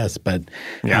place, I guess. But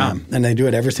and they do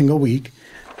it every single week,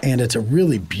 and it's a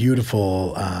really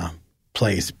beautiful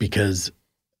place because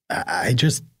I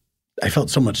felt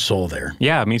so much soul there.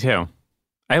 Yeah, me too.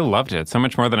 I loved it so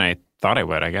much more than I thought I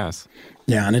would, I guess.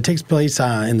 Yeah, and it takes place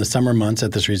in the summer months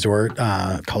at this resort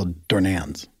called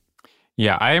Dornans.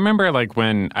 Yeah, I remember like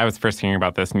when I was first hearing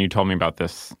about this and you told me about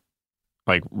this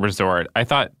like resort, I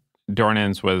thought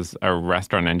Dornans was a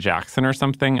restaurant in Jackson or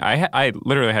something. I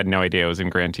literally had no idea it was in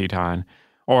Grand Teton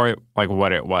or like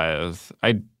what it was.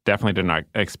 I definitely did not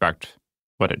expect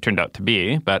what it turned out to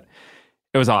be, but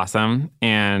it was awesome.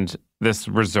 And this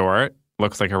resort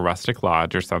looks like a rustic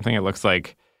lodge or something. It looks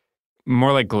like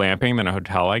more like glamping than a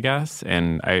hotel, I guess.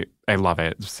 And I love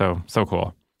it. So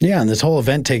cool. Yeah, and this whole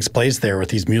event takes place there with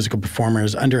these musical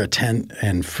performers under a tent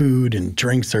and food and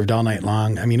drinks served all night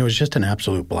long. I mean, it was just an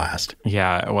absolute blast.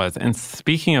 Yeah, it was. And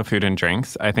speaking of food and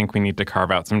drinks, I think we need to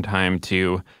carve out some time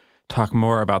to talk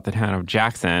more about the town of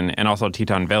Jackson and also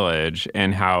Teton Village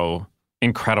and how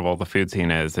incredible the food scene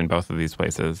is in both of these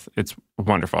places. It's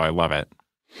wonderful. I love it.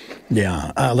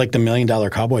 Yeah, like the $1 Million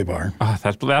Cowboy Bar. Oh,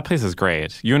 that place is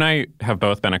great. You and I have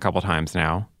both been a couple times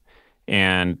now.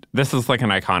 And this is like an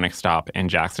iconic stop in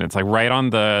Jackson. It's like right on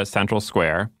the central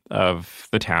square of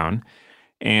the town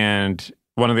and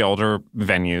one of the older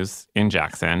venues in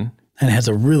Jackson. And it has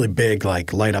a really big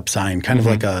like light up sign, kind of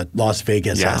like a Las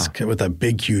Vegas-esque with a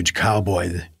big, huge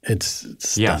cowboy. It's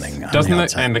stunning. Yes.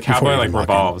 Doesn't and the cowboy like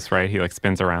revolves, right? He like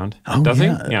spins around. Oh, does he?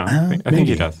 Yeah, I think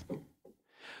he does.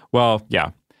 Well,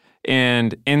 yeah.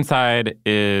 And inside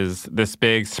is this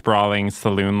big, sprawling,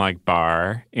 saloon-like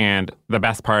bar. And the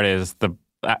best part is the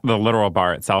literal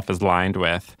bar itself is lined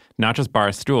with not just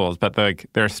bar stools, but there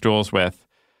are stools with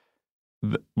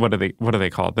what are they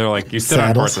called? They're like you sit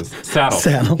on horses. Saddles.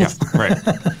 Yeah, right.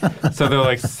 So they're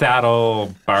like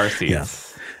saddle bar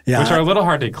seats, which are a little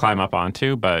hard to climb up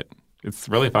onto, but it's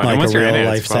really fun. Like and once a you're in it,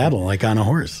 real-life saddle, like on a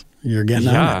horse. You're getting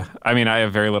on it. Yeah. I mean, I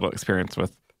have very little experience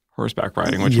with horseback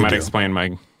riding, which might explain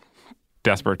my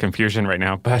desperate confusion right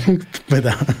now, but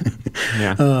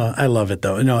I love it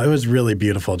though. No, it was really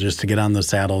beautiful just to get on the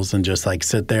saddles and just like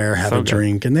sit there, have a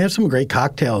drink, and they have some great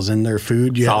cocktails in their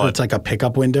food. It's like a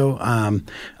pickup window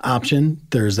option.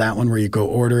 There's that one where you go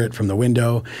order it from the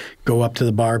window, go up to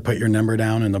the bar, put your number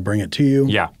down, and they'll bring it to you.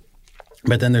 Yeah.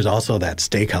 But then there's also that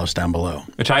steakhouse down below,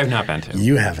 which I have not been to.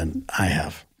 You haven't. I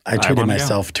have. I treated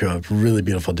myself to a really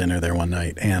beautiful dinner there one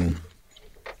night, and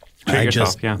I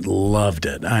just loved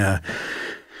it.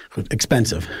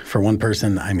 Expensive for one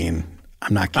person. I mean,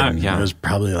 I'm not kidding. It was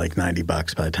probably like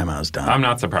 $90 by the time I was done. I'm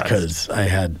not surprised because I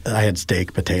had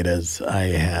steak, potatoes, I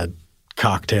had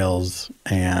cocktails,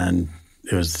 and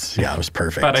it was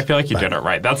perfect. But I feel like you did it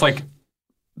right. That's like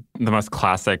the most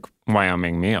classic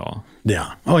Wyoming meal.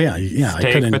 Yeah. Oh yeah. Yeah. Steak,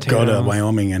 I couldn't potatoes. go to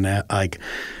Wyoming and like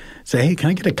say, hey, can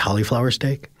I get a cauliflower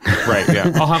steak? Right,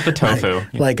 yeah. I'll have the tofu.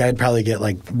 Like I'd probably get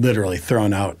like literally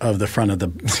thrown out of the front of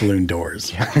the saloon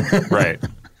doors. Right.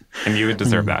 And you would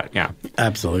deserve that, yeah.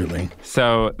 Absolutely.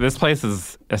 So this place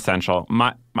is essential.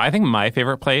 I think my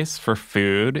favorite place for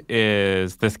food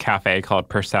is this cafe called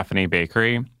Persephone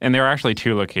Bakery. And there are actually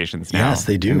 2 locations now. Yes,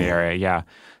 they do. In the area, yeah.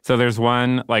 So there's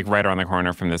one like right around the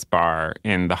corner from this bar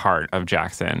in the heart of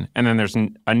Jackson. And then there's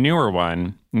a newer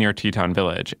one near Teton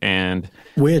Village.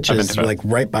 Which is like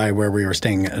right by where we were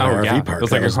staying at our RV park. It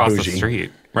was like across the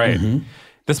street. Right. Mm-hmm.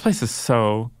 This place is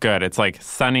so good. It's like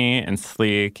sunny and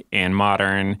sleek and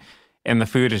modern. And the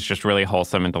food is just really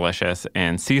wholesome and delicious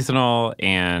and seasonal.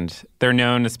 And they're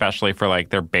known especially for like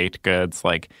their baked goods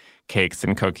like cakes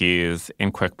and cookies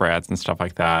and quick breads and stuff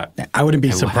like that. I wouldn't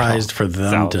be surprised for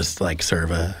them to like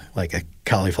serve a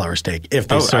cauliflower steak if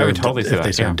they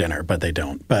served dinner, but they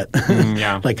don't. But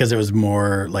like because it was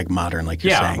more like modern, like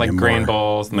you're saying, like grain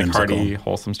bowls and like hearty,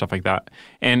 wholesome stuff like that.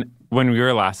 And when we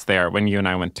were last there, when you and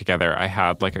I went together, I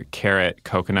had like a carrot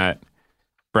coconut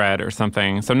bread or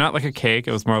something. So not like a cake;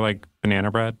 it was more like banana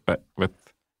bread, but with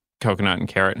coconut and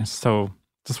carrot. And it's so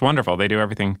just wonderful. They do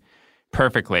everything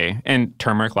perfectly. And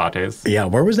turmeric lattes. Yeah.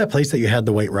 Where was that place that you had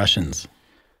the White Russians?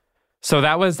 So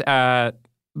that was at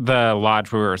the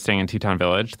lodge where we were staying in Teton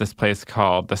Village, this place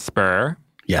called The Spur.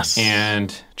 Yes.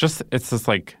 And just, it's this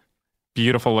like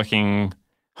beautiful looking,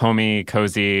 homey,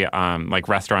 cozy, like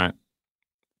restaurant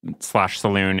 /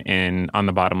 saloon on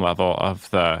the bottom level of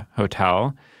the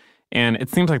hotel. And it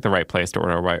seems like the right place to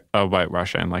order a White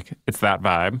Russian. Like it's that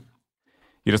vibe.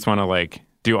 You just want to like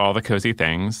do all the cozy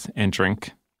things and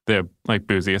drink the like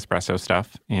boozy espresso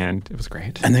stuff, and it was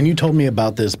great. And then you told me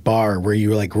about this bar where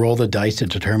you like roll the dice to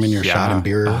determine your shot and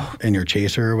beer and your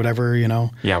chaser or whatever, you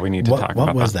know? Yeah, we need to talk about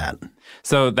that. What was that?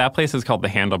 So that place is called the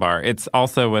Handlebar. It's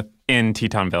also within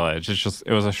Teton Village.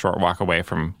 It was a short walk away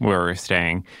from where we were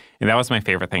staying. And that was my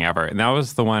favorite thing ever. And that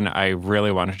was the one I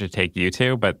really wanted to take you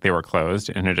to, but they were closed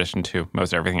in addition to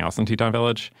most everything else in Teton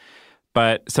Village.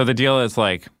 But so the deal is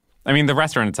like, I mean, the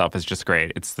restaurant itself is just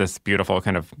great. It's this beautiful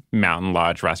kind of mountain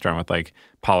lodge restaurant with like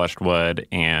polished wood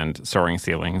and soaring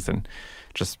ceilings and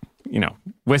just, you know,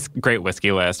 great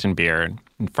whiskey list and beer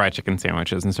and fried chicken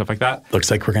sandwiches and stuff like that. Looks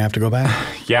like we're going to have to go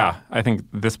back. Yeah. I think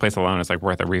this place alone is like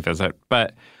worth a revisit.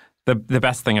 But the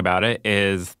best thing about it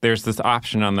is there's this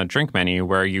option on the drink menu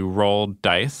where you roll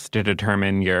dice to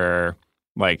determine your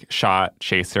like shot,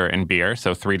 chaser, and beer.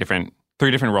 So three different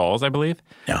rolls, I believe.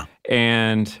 Yeah.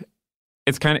 And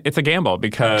it's a gamble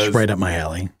because it's right up my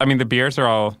alley. I mean, the beers are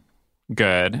all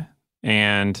good,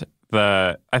 and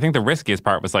I think the riskiest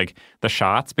part was like the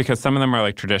shots, because some of them are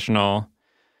like traditional,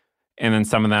 and then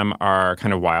some of them are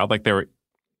kind of wild. Like there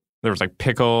was like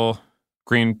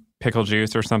green pickle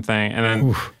juice or something, and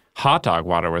then hot dog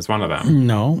water was one of them.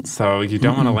 No, so you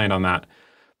don't want to land on that.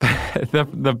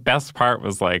 The best part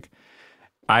was like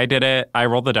I did it. I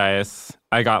rolled the dice.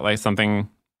 I got like something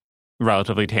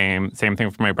relatively tame. Same thing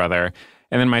for my brother.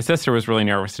 And then my sister was really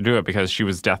nervous to do it because she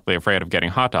was deathly afraid of getting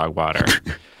hot dog water,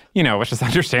 you know, which is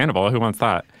understandable. Who wants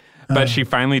that? But she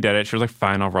finally did it. She was like,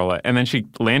 fine, I'll roll it. And then she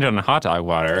landed on the hot dog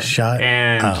water.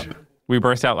 And we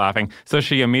burst out laughing. So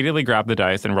she immediately grabbed the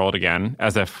dice and rolled again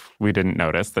as if we didn't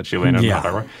notice that she landed on hot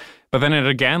dog water. But then it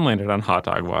again landed on hot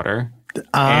dog water.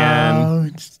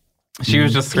 And she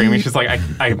was just screaming. She's like,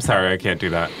 I'm sorry, I can't do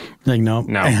that. Like, no.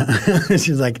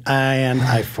 She's like,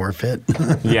 I forfeit.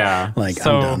 Yeah. Like,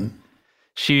 so I'm done.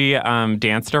 She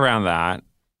danced around that.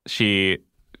 She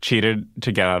cheated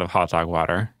to get out of hot dog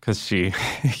water because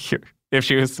if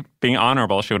she was being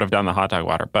honorable, she would have done the hot dog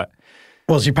water. But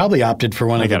well, she probably opted for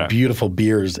one of the beautiful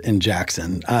beers in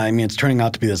Jackson. I mean, it's turning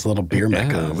out to be this little beer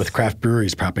mecca with craft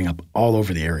breweries popping up all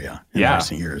over the area in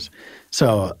recent years.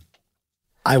 So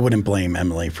I wouldn't blame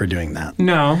Emily for doing that.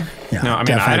 No. Yeah, no, I mean,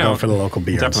 definitely I don't go for the local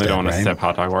beer. Definitely instead, don't want right? to sip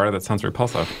hot dog water. That sounds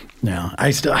repulsive. No.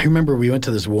 I remember we went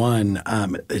to this one,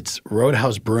 it's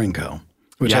Roadhouse Brewing Co.,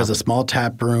 which has a small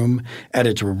tap room at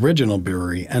its original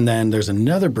brewery. And then there's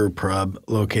another brew pub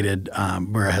located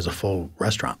where it has a full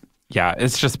restaurant. Yeah,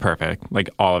 it's just perfect. Like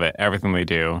all of it, everything they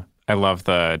do. I love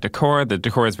the decor. The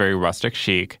decor is very rustic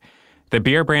chic. The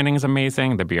beer branding is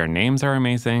amazing. The beer names are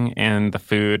amazing. And the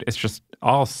food is just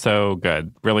all so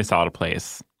good. Really solid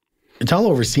place. It's all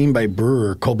overseen by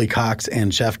brewer Colby Cox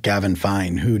and chef Gavin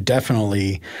Fine, who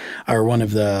definitely are one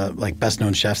of the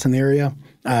best-known chefs in the area.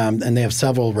 And they have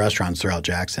several restaurants throughout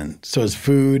Jackson. So his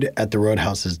food at the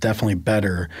Roadhouse is definitely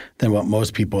better than what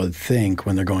most people would think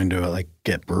when they're going to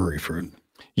get brewery food.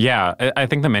 Yeah, I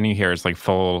think the menu here is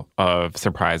full of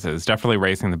surprises. Definitely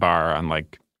raising the bar on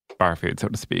bar food, so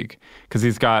to speak. Because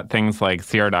he's got things like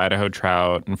seared Idaho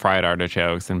trout and fried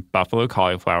artichokes and buffalo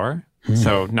cauliflower.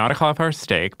 So not a cauliflower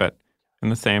steak, but in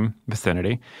the same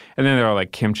vicinity. And then there are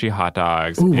kimchi hot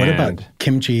dogs. Ooh, what about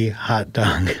kimchi hot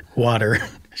dog water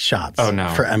shots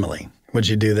for Emily? Would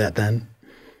you do that then?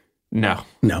 No.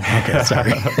 No. Okay,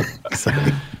 sorry.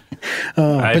 Sorry.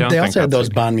 But they also had those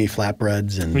banh mi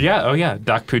flatbreads. And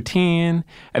Duck poutine.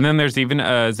 And then there's even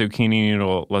a zucchini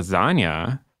noodle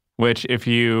lasagna, which if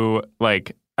you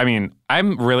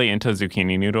I'm really into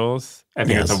zucchini noodles. I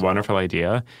think it's a wonderful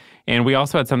idea. And we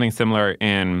also had something similar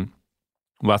in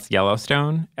West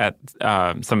Yellowstone at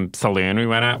some saloon we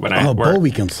went at when I worked.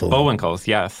 Bullwinkle Saloon. Bullwinkle's,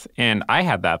 yes. And I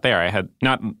had that there. I had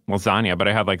not lasagna, but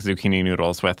I had zucchini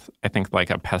noodles with, I think,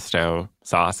 a pesto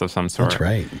sauce of some sort. That's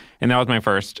right. And that was my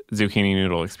first zucchini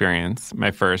noodle experience, my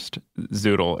first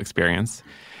zoodle experience.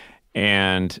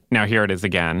 And now here it is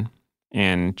again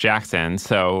in Jackson.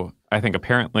 So I think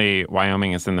apparently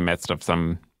Wyoming is in the midst of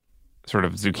some sort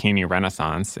of zucchini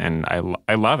renaissance, and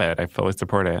I love it. I fully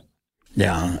support it.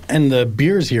 Yeah, and the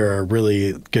beers here are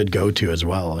really good go-to as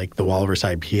well, like the Walrus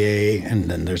IPA, and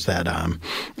then there's that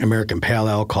American Pale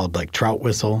Ale called Trout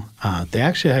Whistle. They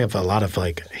actually have a lot of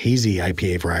hazy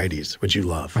IPA varieties, which you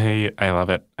love. I love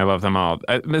it. I love them all.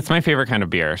 It's my favorite kind of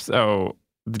beer. So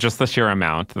just the sheer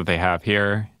amount that they have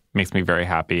here makes me very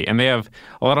happy. And they have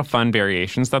a lot of fun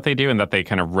variations that they do and that they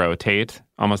kind of rotate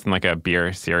almost in a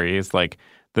beer series.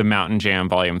 The Mountain Jam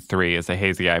Volume 3 is a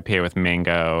hazy IPA with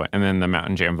mango, and then the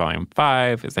Mountain Jam Volume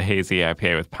 5 is a hazy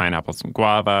IPA with pineapples and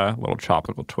guava, a little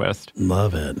tropical twist.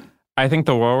 Love it. I think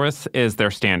the Walrus is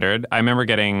their standard. I remember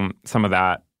getting some of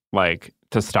that,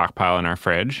 to stockpile in our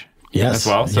fridge as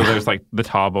well. So there's, the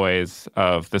tall boys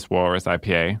of this Walrus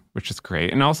IPA, which is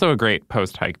great, and also a great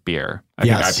post-hike beer. I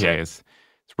think IPA is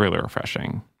really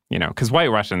refreshing, because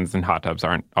White Russians and hot tubs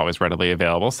aren't always readily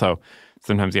available, so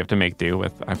sometimes you have to make do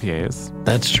with IPAs.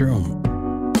 That's true.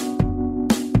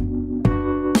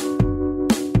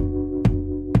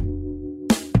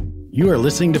 You are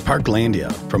listening to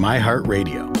Parklandia from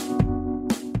iHeartRadio.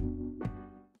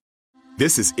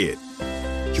 This is it.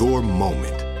 Your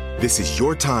moment. This is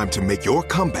your time to make your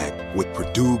comeback with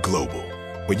Purdue Global.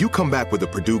 When you come back with a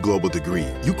Purdue Global degree,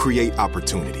 you create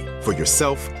opportunity for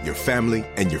yourself, your family,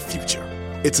 and your future.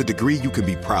 It's a degree you can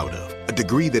be proud of. A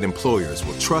degree that employers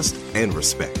will trust and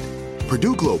respect.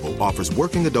 Purdue Global offers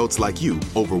working adults like you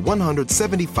over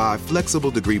 175 flexible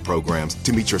degree programs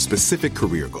to meet your specific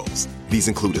career goals. These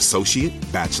include associate,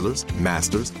 bachelor's,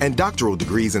 master's, and doctoral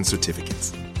degrees and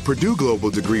certificates. Purdue Global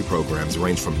degree programs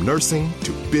range from nursing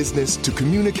to business to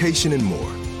communication and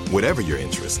more. Whatever your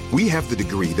interest, we have the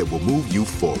degree that will move you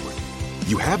forward.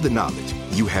 You have the knowledge,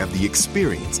 you have the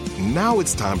experience. Now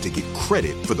it's time to get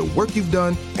credit for the work you've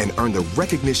done and earn the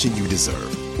recognition you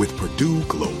deserve with Purdue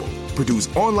Global,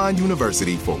 Purdue's online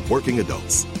university for working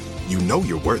adults. You know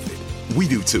you're worth it. We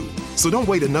do too. So don't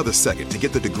wait another second to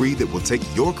get the degree that will take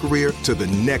your career to the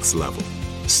next level.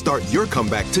 Start your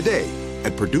comeback today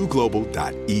at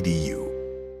purdueglobal.edu.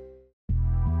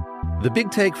 The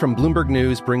Big Take from Bloomberg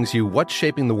News brings you what's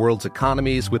shaping the world's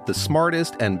economies with the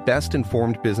smartest and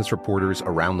best-informed business reporters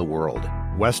around the world.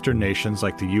 Western nations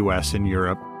like the U.S. and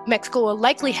Europe. Mexico will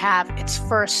likely have its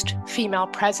first female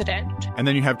president. And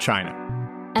then you have China.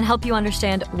 And help you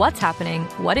understand what's happening,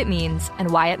 what it means, and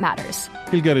why it matters.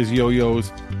 He'll get his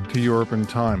yo-yos to Europe in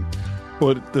time.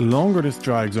 But the longer this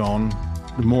drags on,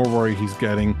 the more worry he's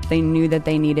getting. They knew that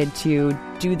they needed to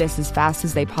do this as fast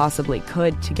as they possibly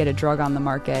could to get a drug on the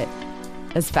market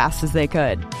as fast as they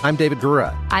could. I'm David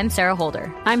Gura. I'm Sarah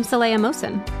Holder. I'm Saleha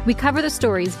Mohsen. We cover the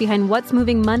stories behind what's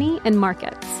moving money and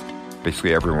markets.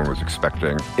 Basically, everyone was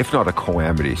expecting, if not a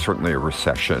calamity, certainly a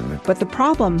recession. But the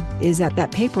problem is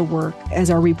that paperwork,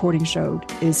 as our reporting showed,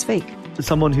 is fake. As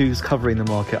someone who's covering the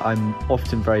market, I'm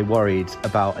often very worried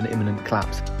about an imminent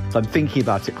collapse. So I'm thinking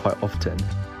about it quite often.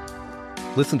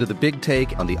 Listen to The Big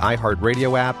Take on the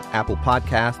iHeartRadio app, Apple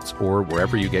Podcasts, or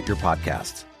wherever you get your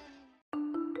podcasts.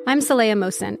 I'm Saleha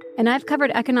Mohsen, and I've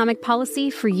covered economic policy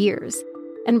for years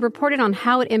and reported on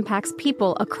how it impacts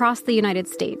people across the United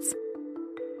States.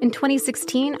 In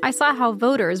 2016, I saw how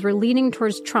voters were leaning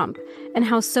towards Trump and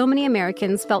how so many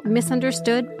Americans felt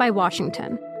misunderstood by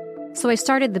Washington. So I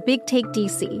started The Big Take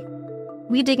DC.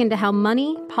 We dig into how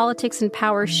money, politics, and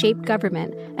power shape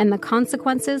government and the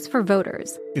consequences for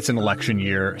voters. It's an election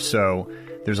year, so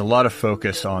there's a lot of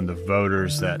focus on the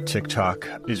voters that TikTok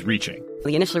is reaching.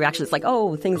 The initial reaction is like,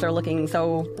 oh, things are looking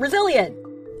so resilient.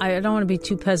 I don't want to be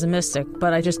too pessimistic,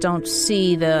 but I just don't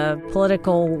see the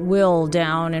political will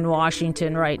down in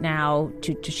Washington right now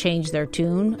to change their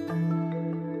tune.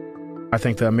 I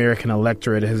think the American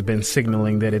electorate has been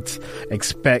signaling that it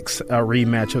expects a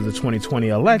rematch of the 2020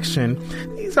 election.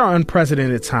 These are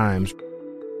unprecedented times.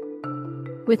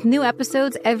 With new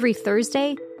episodes every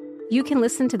Thursday, you can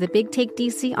listen to The Big Take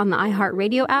DC on the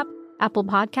iHeartRadio app, Apple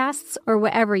Podcasts, or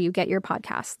wherever you get your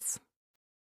podcasts.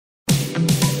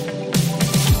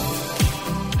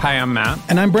 Hi, I'm Matt.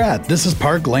 And I'm Brad. This is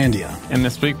Parklandia. And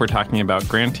this week we're talking about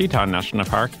Grand Teton National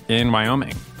Park in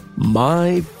Wyoming.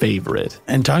 My favorite.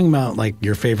 And talking about like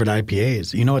your favorite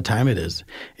IPAs, you know what time it is.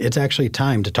 It's actually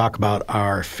time to talk about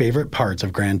our favorite parts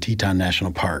of Grand Teton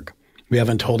National Park. We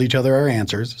haven't told each other our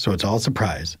answers, so it's all a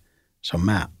surprise. So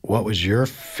Matt, what was your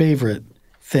favorite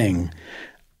thing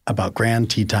about Grand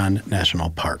Teton National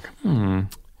Park?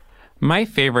 My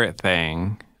favorite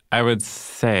thing, I would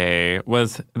say,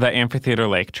 was the Amphitheater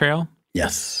Lake Trail.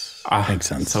 Yes, makes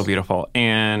sense. So beautiful.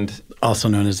 And also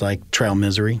known as like Trail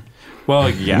Misery.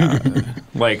 Well, yeah.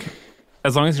 Like,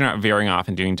 as long as you're not veering off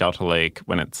and doing Delta Lake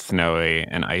when it's snowy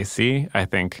and icy, I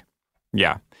think,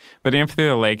 yeah. But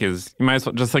Amphitheater Lake is, you might as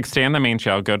well just like stay on the main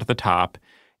trail, go to the top,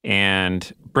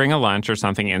 and bring a lunch or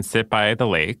something and sit by the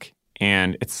lake.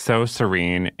 And it's so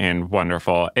serene and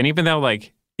wonderful. And even though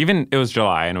even it was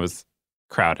July and it was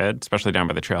crowded, especially down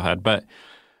by the trailhead, but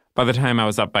by the time I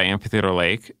was up by Amphitheater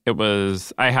Lake,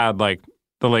 I had like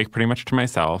the lake pretty much to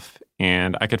myself,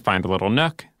 and I could find a little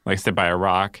nook, like sit by a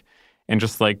rock and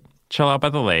just like chill out by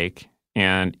the lake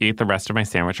and eat the rest of my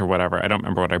sandwich or whatever. I don't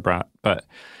remember what I brought,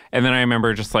 and then I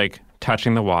remember just like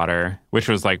touching the water, which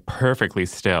was like perfectly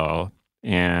still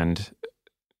and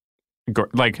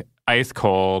like ice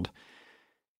cold,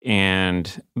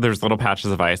 and there's little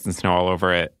patches of ice and snow all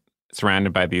over it,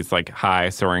 surrounded by these like high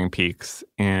soaring peaks.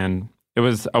 And it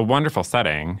was a wonderful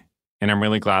setting. And I'm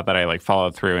really glad that I like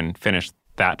followed through and finished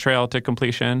that trail to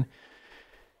completion.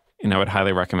 And I would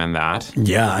highly recommend that.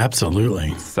 Yeah,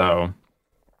 absolutely. So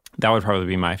that would probably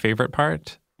be my favorite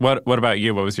part. What about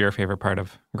you? What was your favorite part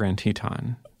of Grand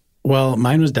Teton? Well,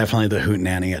 mine was definitely the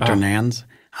Hootenanny at Dernan's,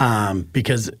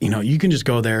 because, you can just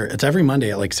go there. It's every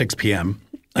Monday at like 6 p.m.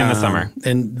 In the summer.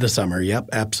 In the summer, yep,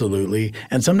 absolutely.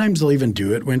 And sometimes they'll even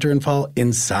do it winter and fall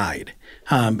inside.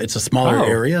 It's a smaller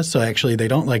area, so actually they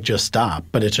don't like just stop,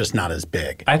 but it's just not as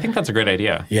big. I think that's a great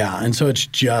idea. Yeah, and so it's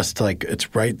just like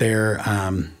it's right there.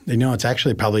 It's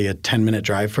actually probably a 10-minute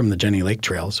drive from the Jenny Lake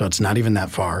Trail, so it's not even that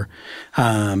far.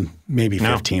 Maybe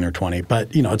 15 or 20, but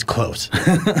it's close.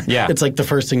 Yeah. It's like the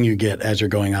first thing you get as you're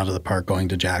going out of the park going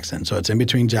to Jackson. So it's in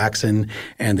between Jackson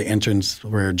and the entrance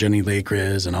where Jenny Lake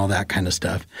is and all that kind of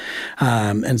stuff.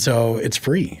 And so it's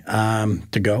free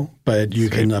to go, but you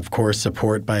can, of course,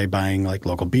 support by buying like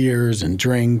local beers and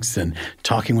drinks and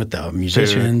talking with the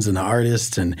musicians and the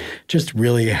artists and just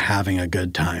really having a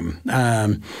good time.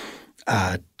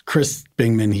 Chris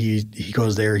Bingman, he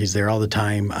goes there. He's there all the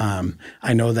time.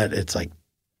 I know that it's like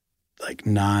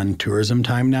non-tourism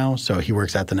time now. So he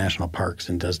works at the national parks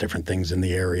and does different things in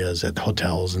the areas at the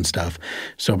hotels and stuff.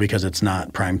 So because it's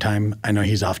not prime time, I know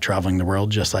he's off traveling the world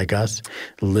just like us,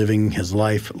 living his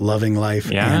life, loving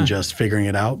life, and just figuring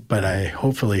it out. But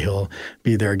hopefully he'll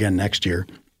be there again next year.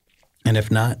 And if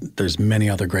not, there's many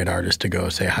other great artists to go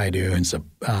say hi to and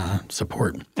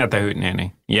support. At the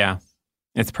Hootenanny. Yeah,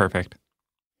 it's perfect.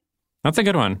 That's a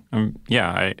good one.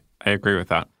 I agree with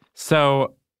that.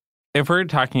 So if we're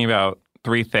talking about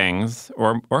 3 things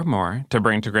or more to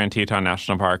bring to Grand Teton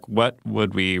National Park, what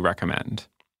would we recommend?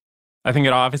 I think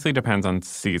it obviously depends on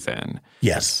season.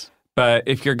 Yes. But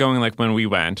if you're going like when we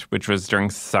went, which was during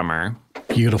summer.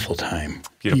 Beautiful time.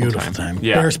 Beautiful time.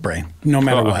 Yeah. Bear spray, no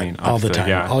matter what, all the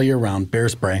time, all year round, bear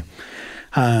spray.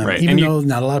 Right. Even though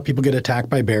not a lot of people get attacked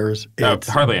by bears, it's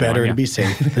hardly better anyone, to be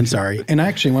safe than sorry. And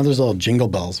actually, one of those little jingle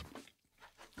bells,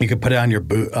 you could put it on your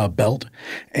belt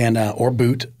and or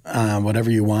boot,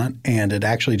 whatever you want, and it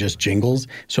actually just jingles,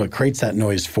 so it creates that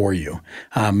noise for you.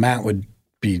 Matt would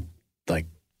be like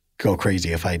go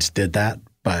crazy if I just did that,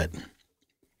 but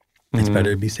it's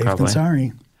better to be safe than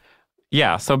sorry.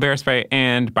 Yeah, so bear spray.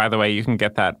 And by the way, you can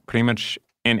get that pretty much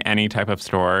in any type of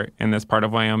store in this part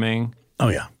of Wyoming. Oh,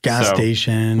 yeah. Gas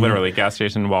station. Literally, gas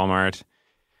station, Walmart,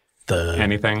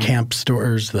 anything. Camp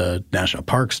stores, the national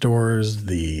park stores,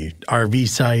 the RV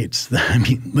sites. I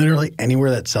mean, literally anywhere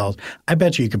that sells. I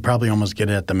bet you could probably almost get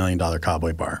it at the $1 Million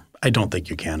Cowboy Bar. I don't think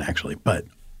you can, actually, but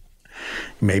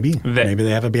maybe. Maybe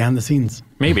they have it behind the scenes.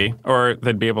 Maybe. Or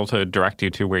they'd be able to direct you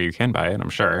to where you can buy it, I'm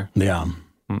sure. Yeah.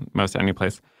 Most any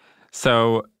place.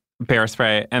 So bear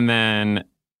spray, and then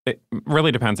it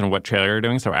really depends on what trail you're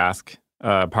doing. So ask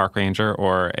a park ranger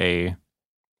or a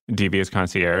DB's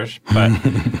concierge. But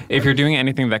if you're doing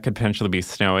anything that could potentially be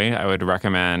snowy, I would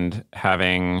recommend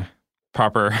having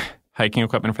proper hiking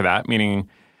equipment for that, meaning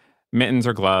mittens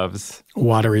or gloves.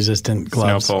 Water-resistant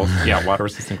gloves. Snow poles. Yeah,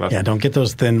 water-resistant gloves. Yeah, don't get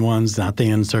those thin ones, not the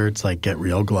inserts. Like, get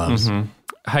real gloves.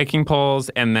 Hiking poles,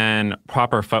 and then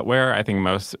proper footwear. I think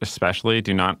most especially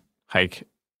do not hike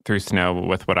through snow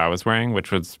with what I was wearing,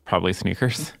 which was probably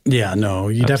sneakers. Yeah, no,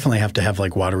 you definitely have to have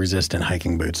like water-resistant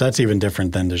hiking boots. That's even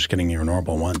different than just getting your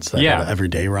normal ones that are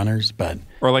everyday runners. But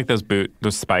or like those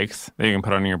spikes that you can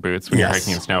put on your boots when you're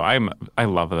hiking in snow. I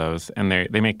love those, and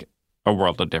they make a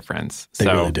world of difference. They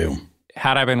really do.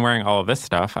 Had I been wearing all of this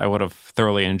stuff, I would have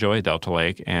thoroughly enjoyed Delta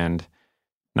Lake and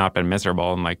not been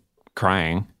miserable and like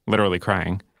crying, literally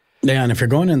crying. Yeah, and if you're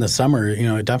going in the summer,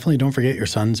 definitely don't forget your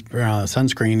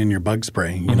sunscreen and your bug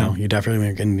spray. You know, you definitely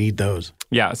are going to need those.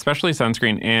 Yeah, especially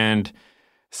sunscreen, and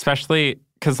especially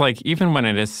because, like, even when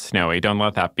it is snowy, don't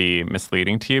let that be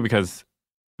misleading to you, because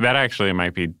that actually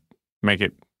might make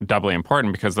it doubly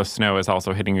important, because the snow is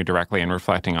also hitting you directly and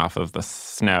reflecting off of the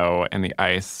snow and the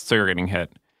ice, so you're getting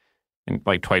hit in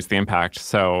like twice the impact.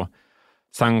 So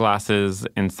sunglasses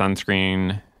and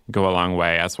sunscreen go a long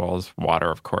way, as well as water,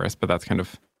 of course, but that's kind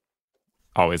of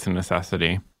always a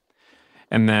necessity.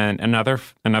 And then another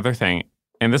thing,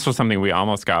 and this was something we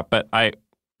almost got, but I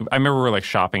remember we were like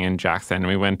shopping in Jackson, and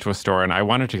we went to a store, and I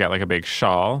wanted to get like a big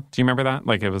shawl. Do you remember that?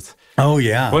 Like it was... Oh,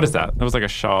 yeah. What is that? It was like a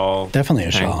shawl. Definitely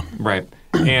a shawl. Right.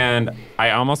 And I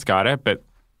almost got it, but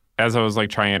as I was like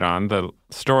trying it on, the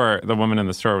woman in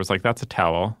the store was like, that's a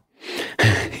towel.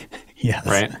 Yes.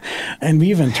 Right. And we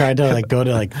even tried to like go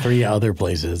to like 3 other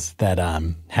places that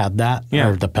had that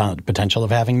or the potential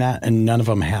of having that, and none of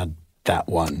them had that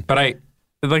one. But it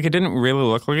didn't really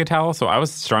look like a towel, so I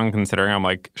was strong considering. I'm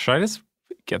like, should I just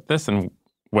get this and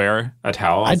wear a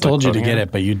towel? I told you to get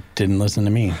it, but you didn't listen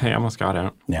to me. I almost got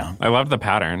it. Yeah. I loved the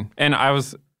pattern. And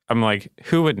I'm like,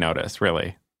 who would notice,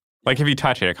 really? Like, if you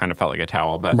touch it, it kind of felt like a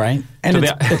towel, but... Right. And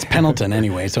it's Pendleton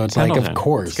anyway, so it's Pendleton. like, of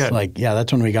course. Like, yeah,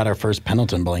 that's when we got our first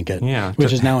Pendleton blanket. Yeah.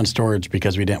 Which is now in storage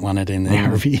because we didn't want it in the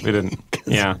RV. We didn't.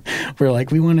 Yeah. We're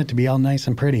like, we want it to be all nice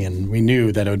and pretty, and we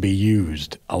knew that it would be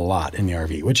used a lot in the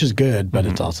RV, which is good, but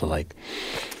it's also like,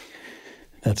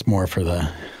 that's more for the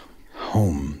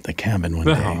home, the cabin one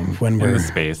day. Home, when we're in the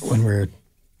space. When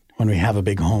we have a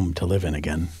big home to live in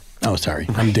again. Oh, sorry.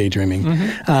 I'm daydreaming.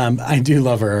 I do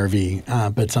love our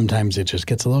RV, but sometimes it just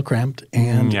gets a little cramped,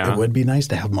 and it would be nice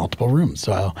to have multiple rooms.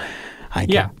 So I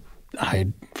can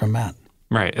hide from Matt.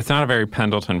 Right. It's not a very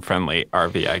Pendleton-friendly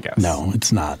RV, I guess. No,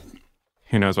 it's not.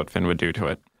 Who knows what Finn would do to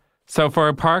it. So for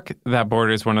a park that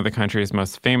borders one of the country's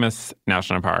most famous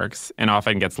national parks and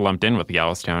often gets lumped in with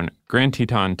Yellowstone, Grand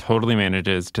Teton totally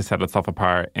manages to set itself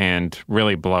apart and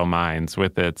really blow minds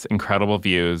with its incredible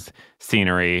views,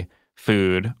 scenery,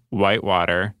 food, white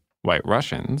water, white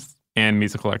Russians, and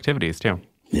musical activities, too.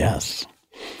 Yes.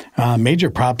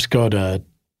 Major props go to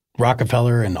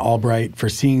Rockefeller and Albright for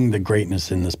seeing the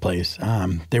greatness in this place.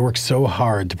 They work so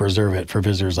hard to preserve it for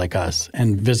visitors like us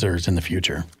and visitors in the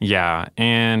future. Yeah,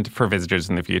 and for visitors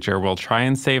in the future, we'll try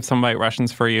and save some white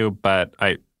Russians for you, but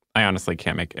I honestly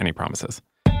can't make any promises.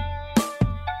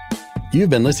 You've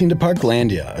been listening to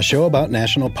Parklandia, a show about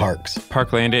national parks.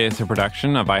 Parklandia is a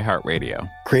production of iHeartRadio.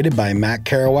 Created by Matt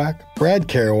Kerouac, Brad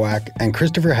Kerouac, and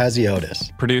Christopher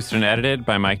Haziotis. Produced and edited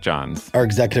by Mike Johns. Our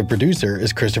executive producer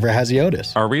is Christopher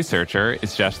Haziotis. Our researcher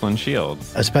is Jesslyn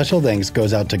Shields. A special thanks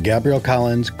goes out to Gabrielle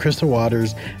Collins, Crystal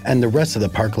Waters, and the rest of the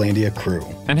Parklandia crew.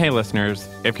 And hey, listeners,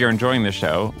 if you're enjoying the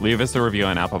show, leave us a review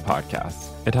on Apple Podcasts.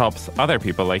 It helps other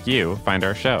people like you find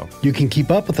our show. You can keep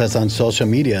up with us on social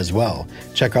media as well.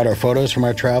 Check out our photos from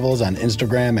our travels on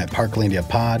Instagram at Parklandia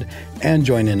Pod and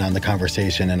join in on the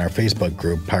conversation in our Facebook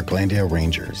group, Parklandia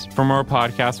Rangers. For more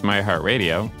podcasts from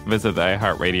iHeartRadio, visit the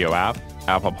iHeartRadio app,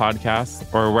 Apple Podcasts,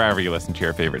 or wherever you listen to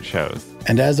your favorite shows.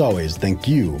 And as always, thank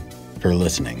you for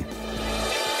listening.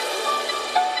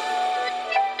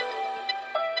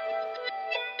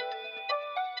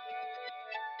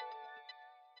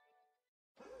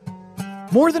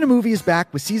 More Than a Movie is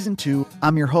back with Season 2.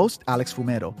 I'm your host, Alex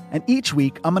Fumero, and each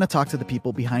week I'm going to talk to the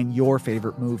people behind your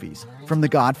favorite movies. From The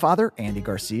Godfather, Andy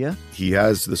Garcia. He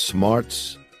has the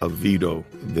smarts of Vito,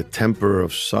 the temper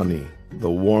of Sonny, the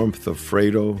warmth of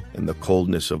Fredo, and the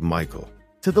coldness of Michael.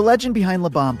 To the legend behind La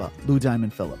Bamba, Lou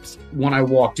Diamond Phillips. When I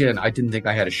walked in, I didn't think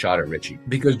I had a shot at Richie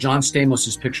because John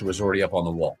Stamos' picture was already up on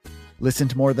the wall. Listen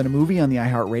to More Than a Movie on the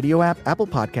iHeartRadio app, Apple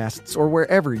Podcasts, or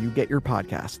wherever you get your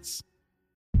podcasts.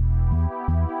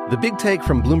 The Big Take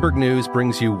from Bloomberg News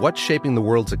brings you what's shaping the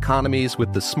world's economies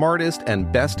with the smartest and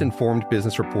best-informed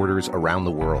business reporters around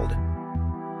the world.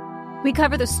 We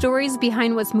cover the stories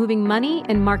behind what's moving money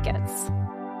and markets.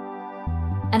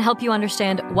 And help you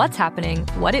understand what's happening,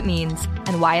 what it means,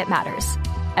 and why it matters.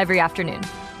 Every afternoon.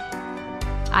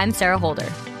 I'm Sarah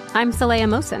Holder. I'm Saleha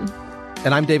Mohsin.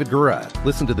 And I'm David Gura.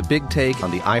 Listen to The Big Take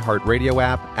on the iHeartRadio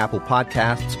app, Apple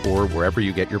Podcasts, or wherever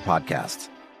you get your podcasts.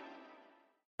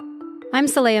 I'm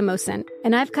Saleha Mohsin,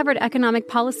 and I've covered economic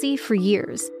policy for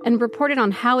years and reported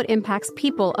on how it impacts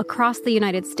people across the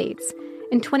United States.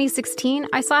 In 2016,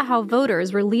 I saw how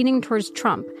voters were leaning towards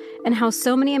Trump and how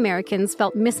so many Americans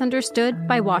felt misunderstood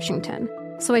by Washington.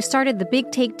 So I started The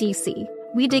Big Take DC.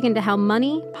 We dig into how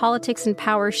money, politics, and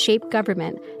power shape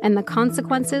government and the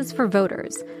consequences for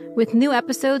voters. With new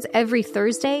episodes every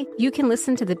Thursday, you can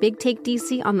listen to The Big Take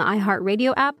DC on the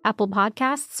iHeartRadio app, Apple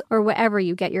Podcasts, or wherever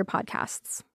you get your podcasts.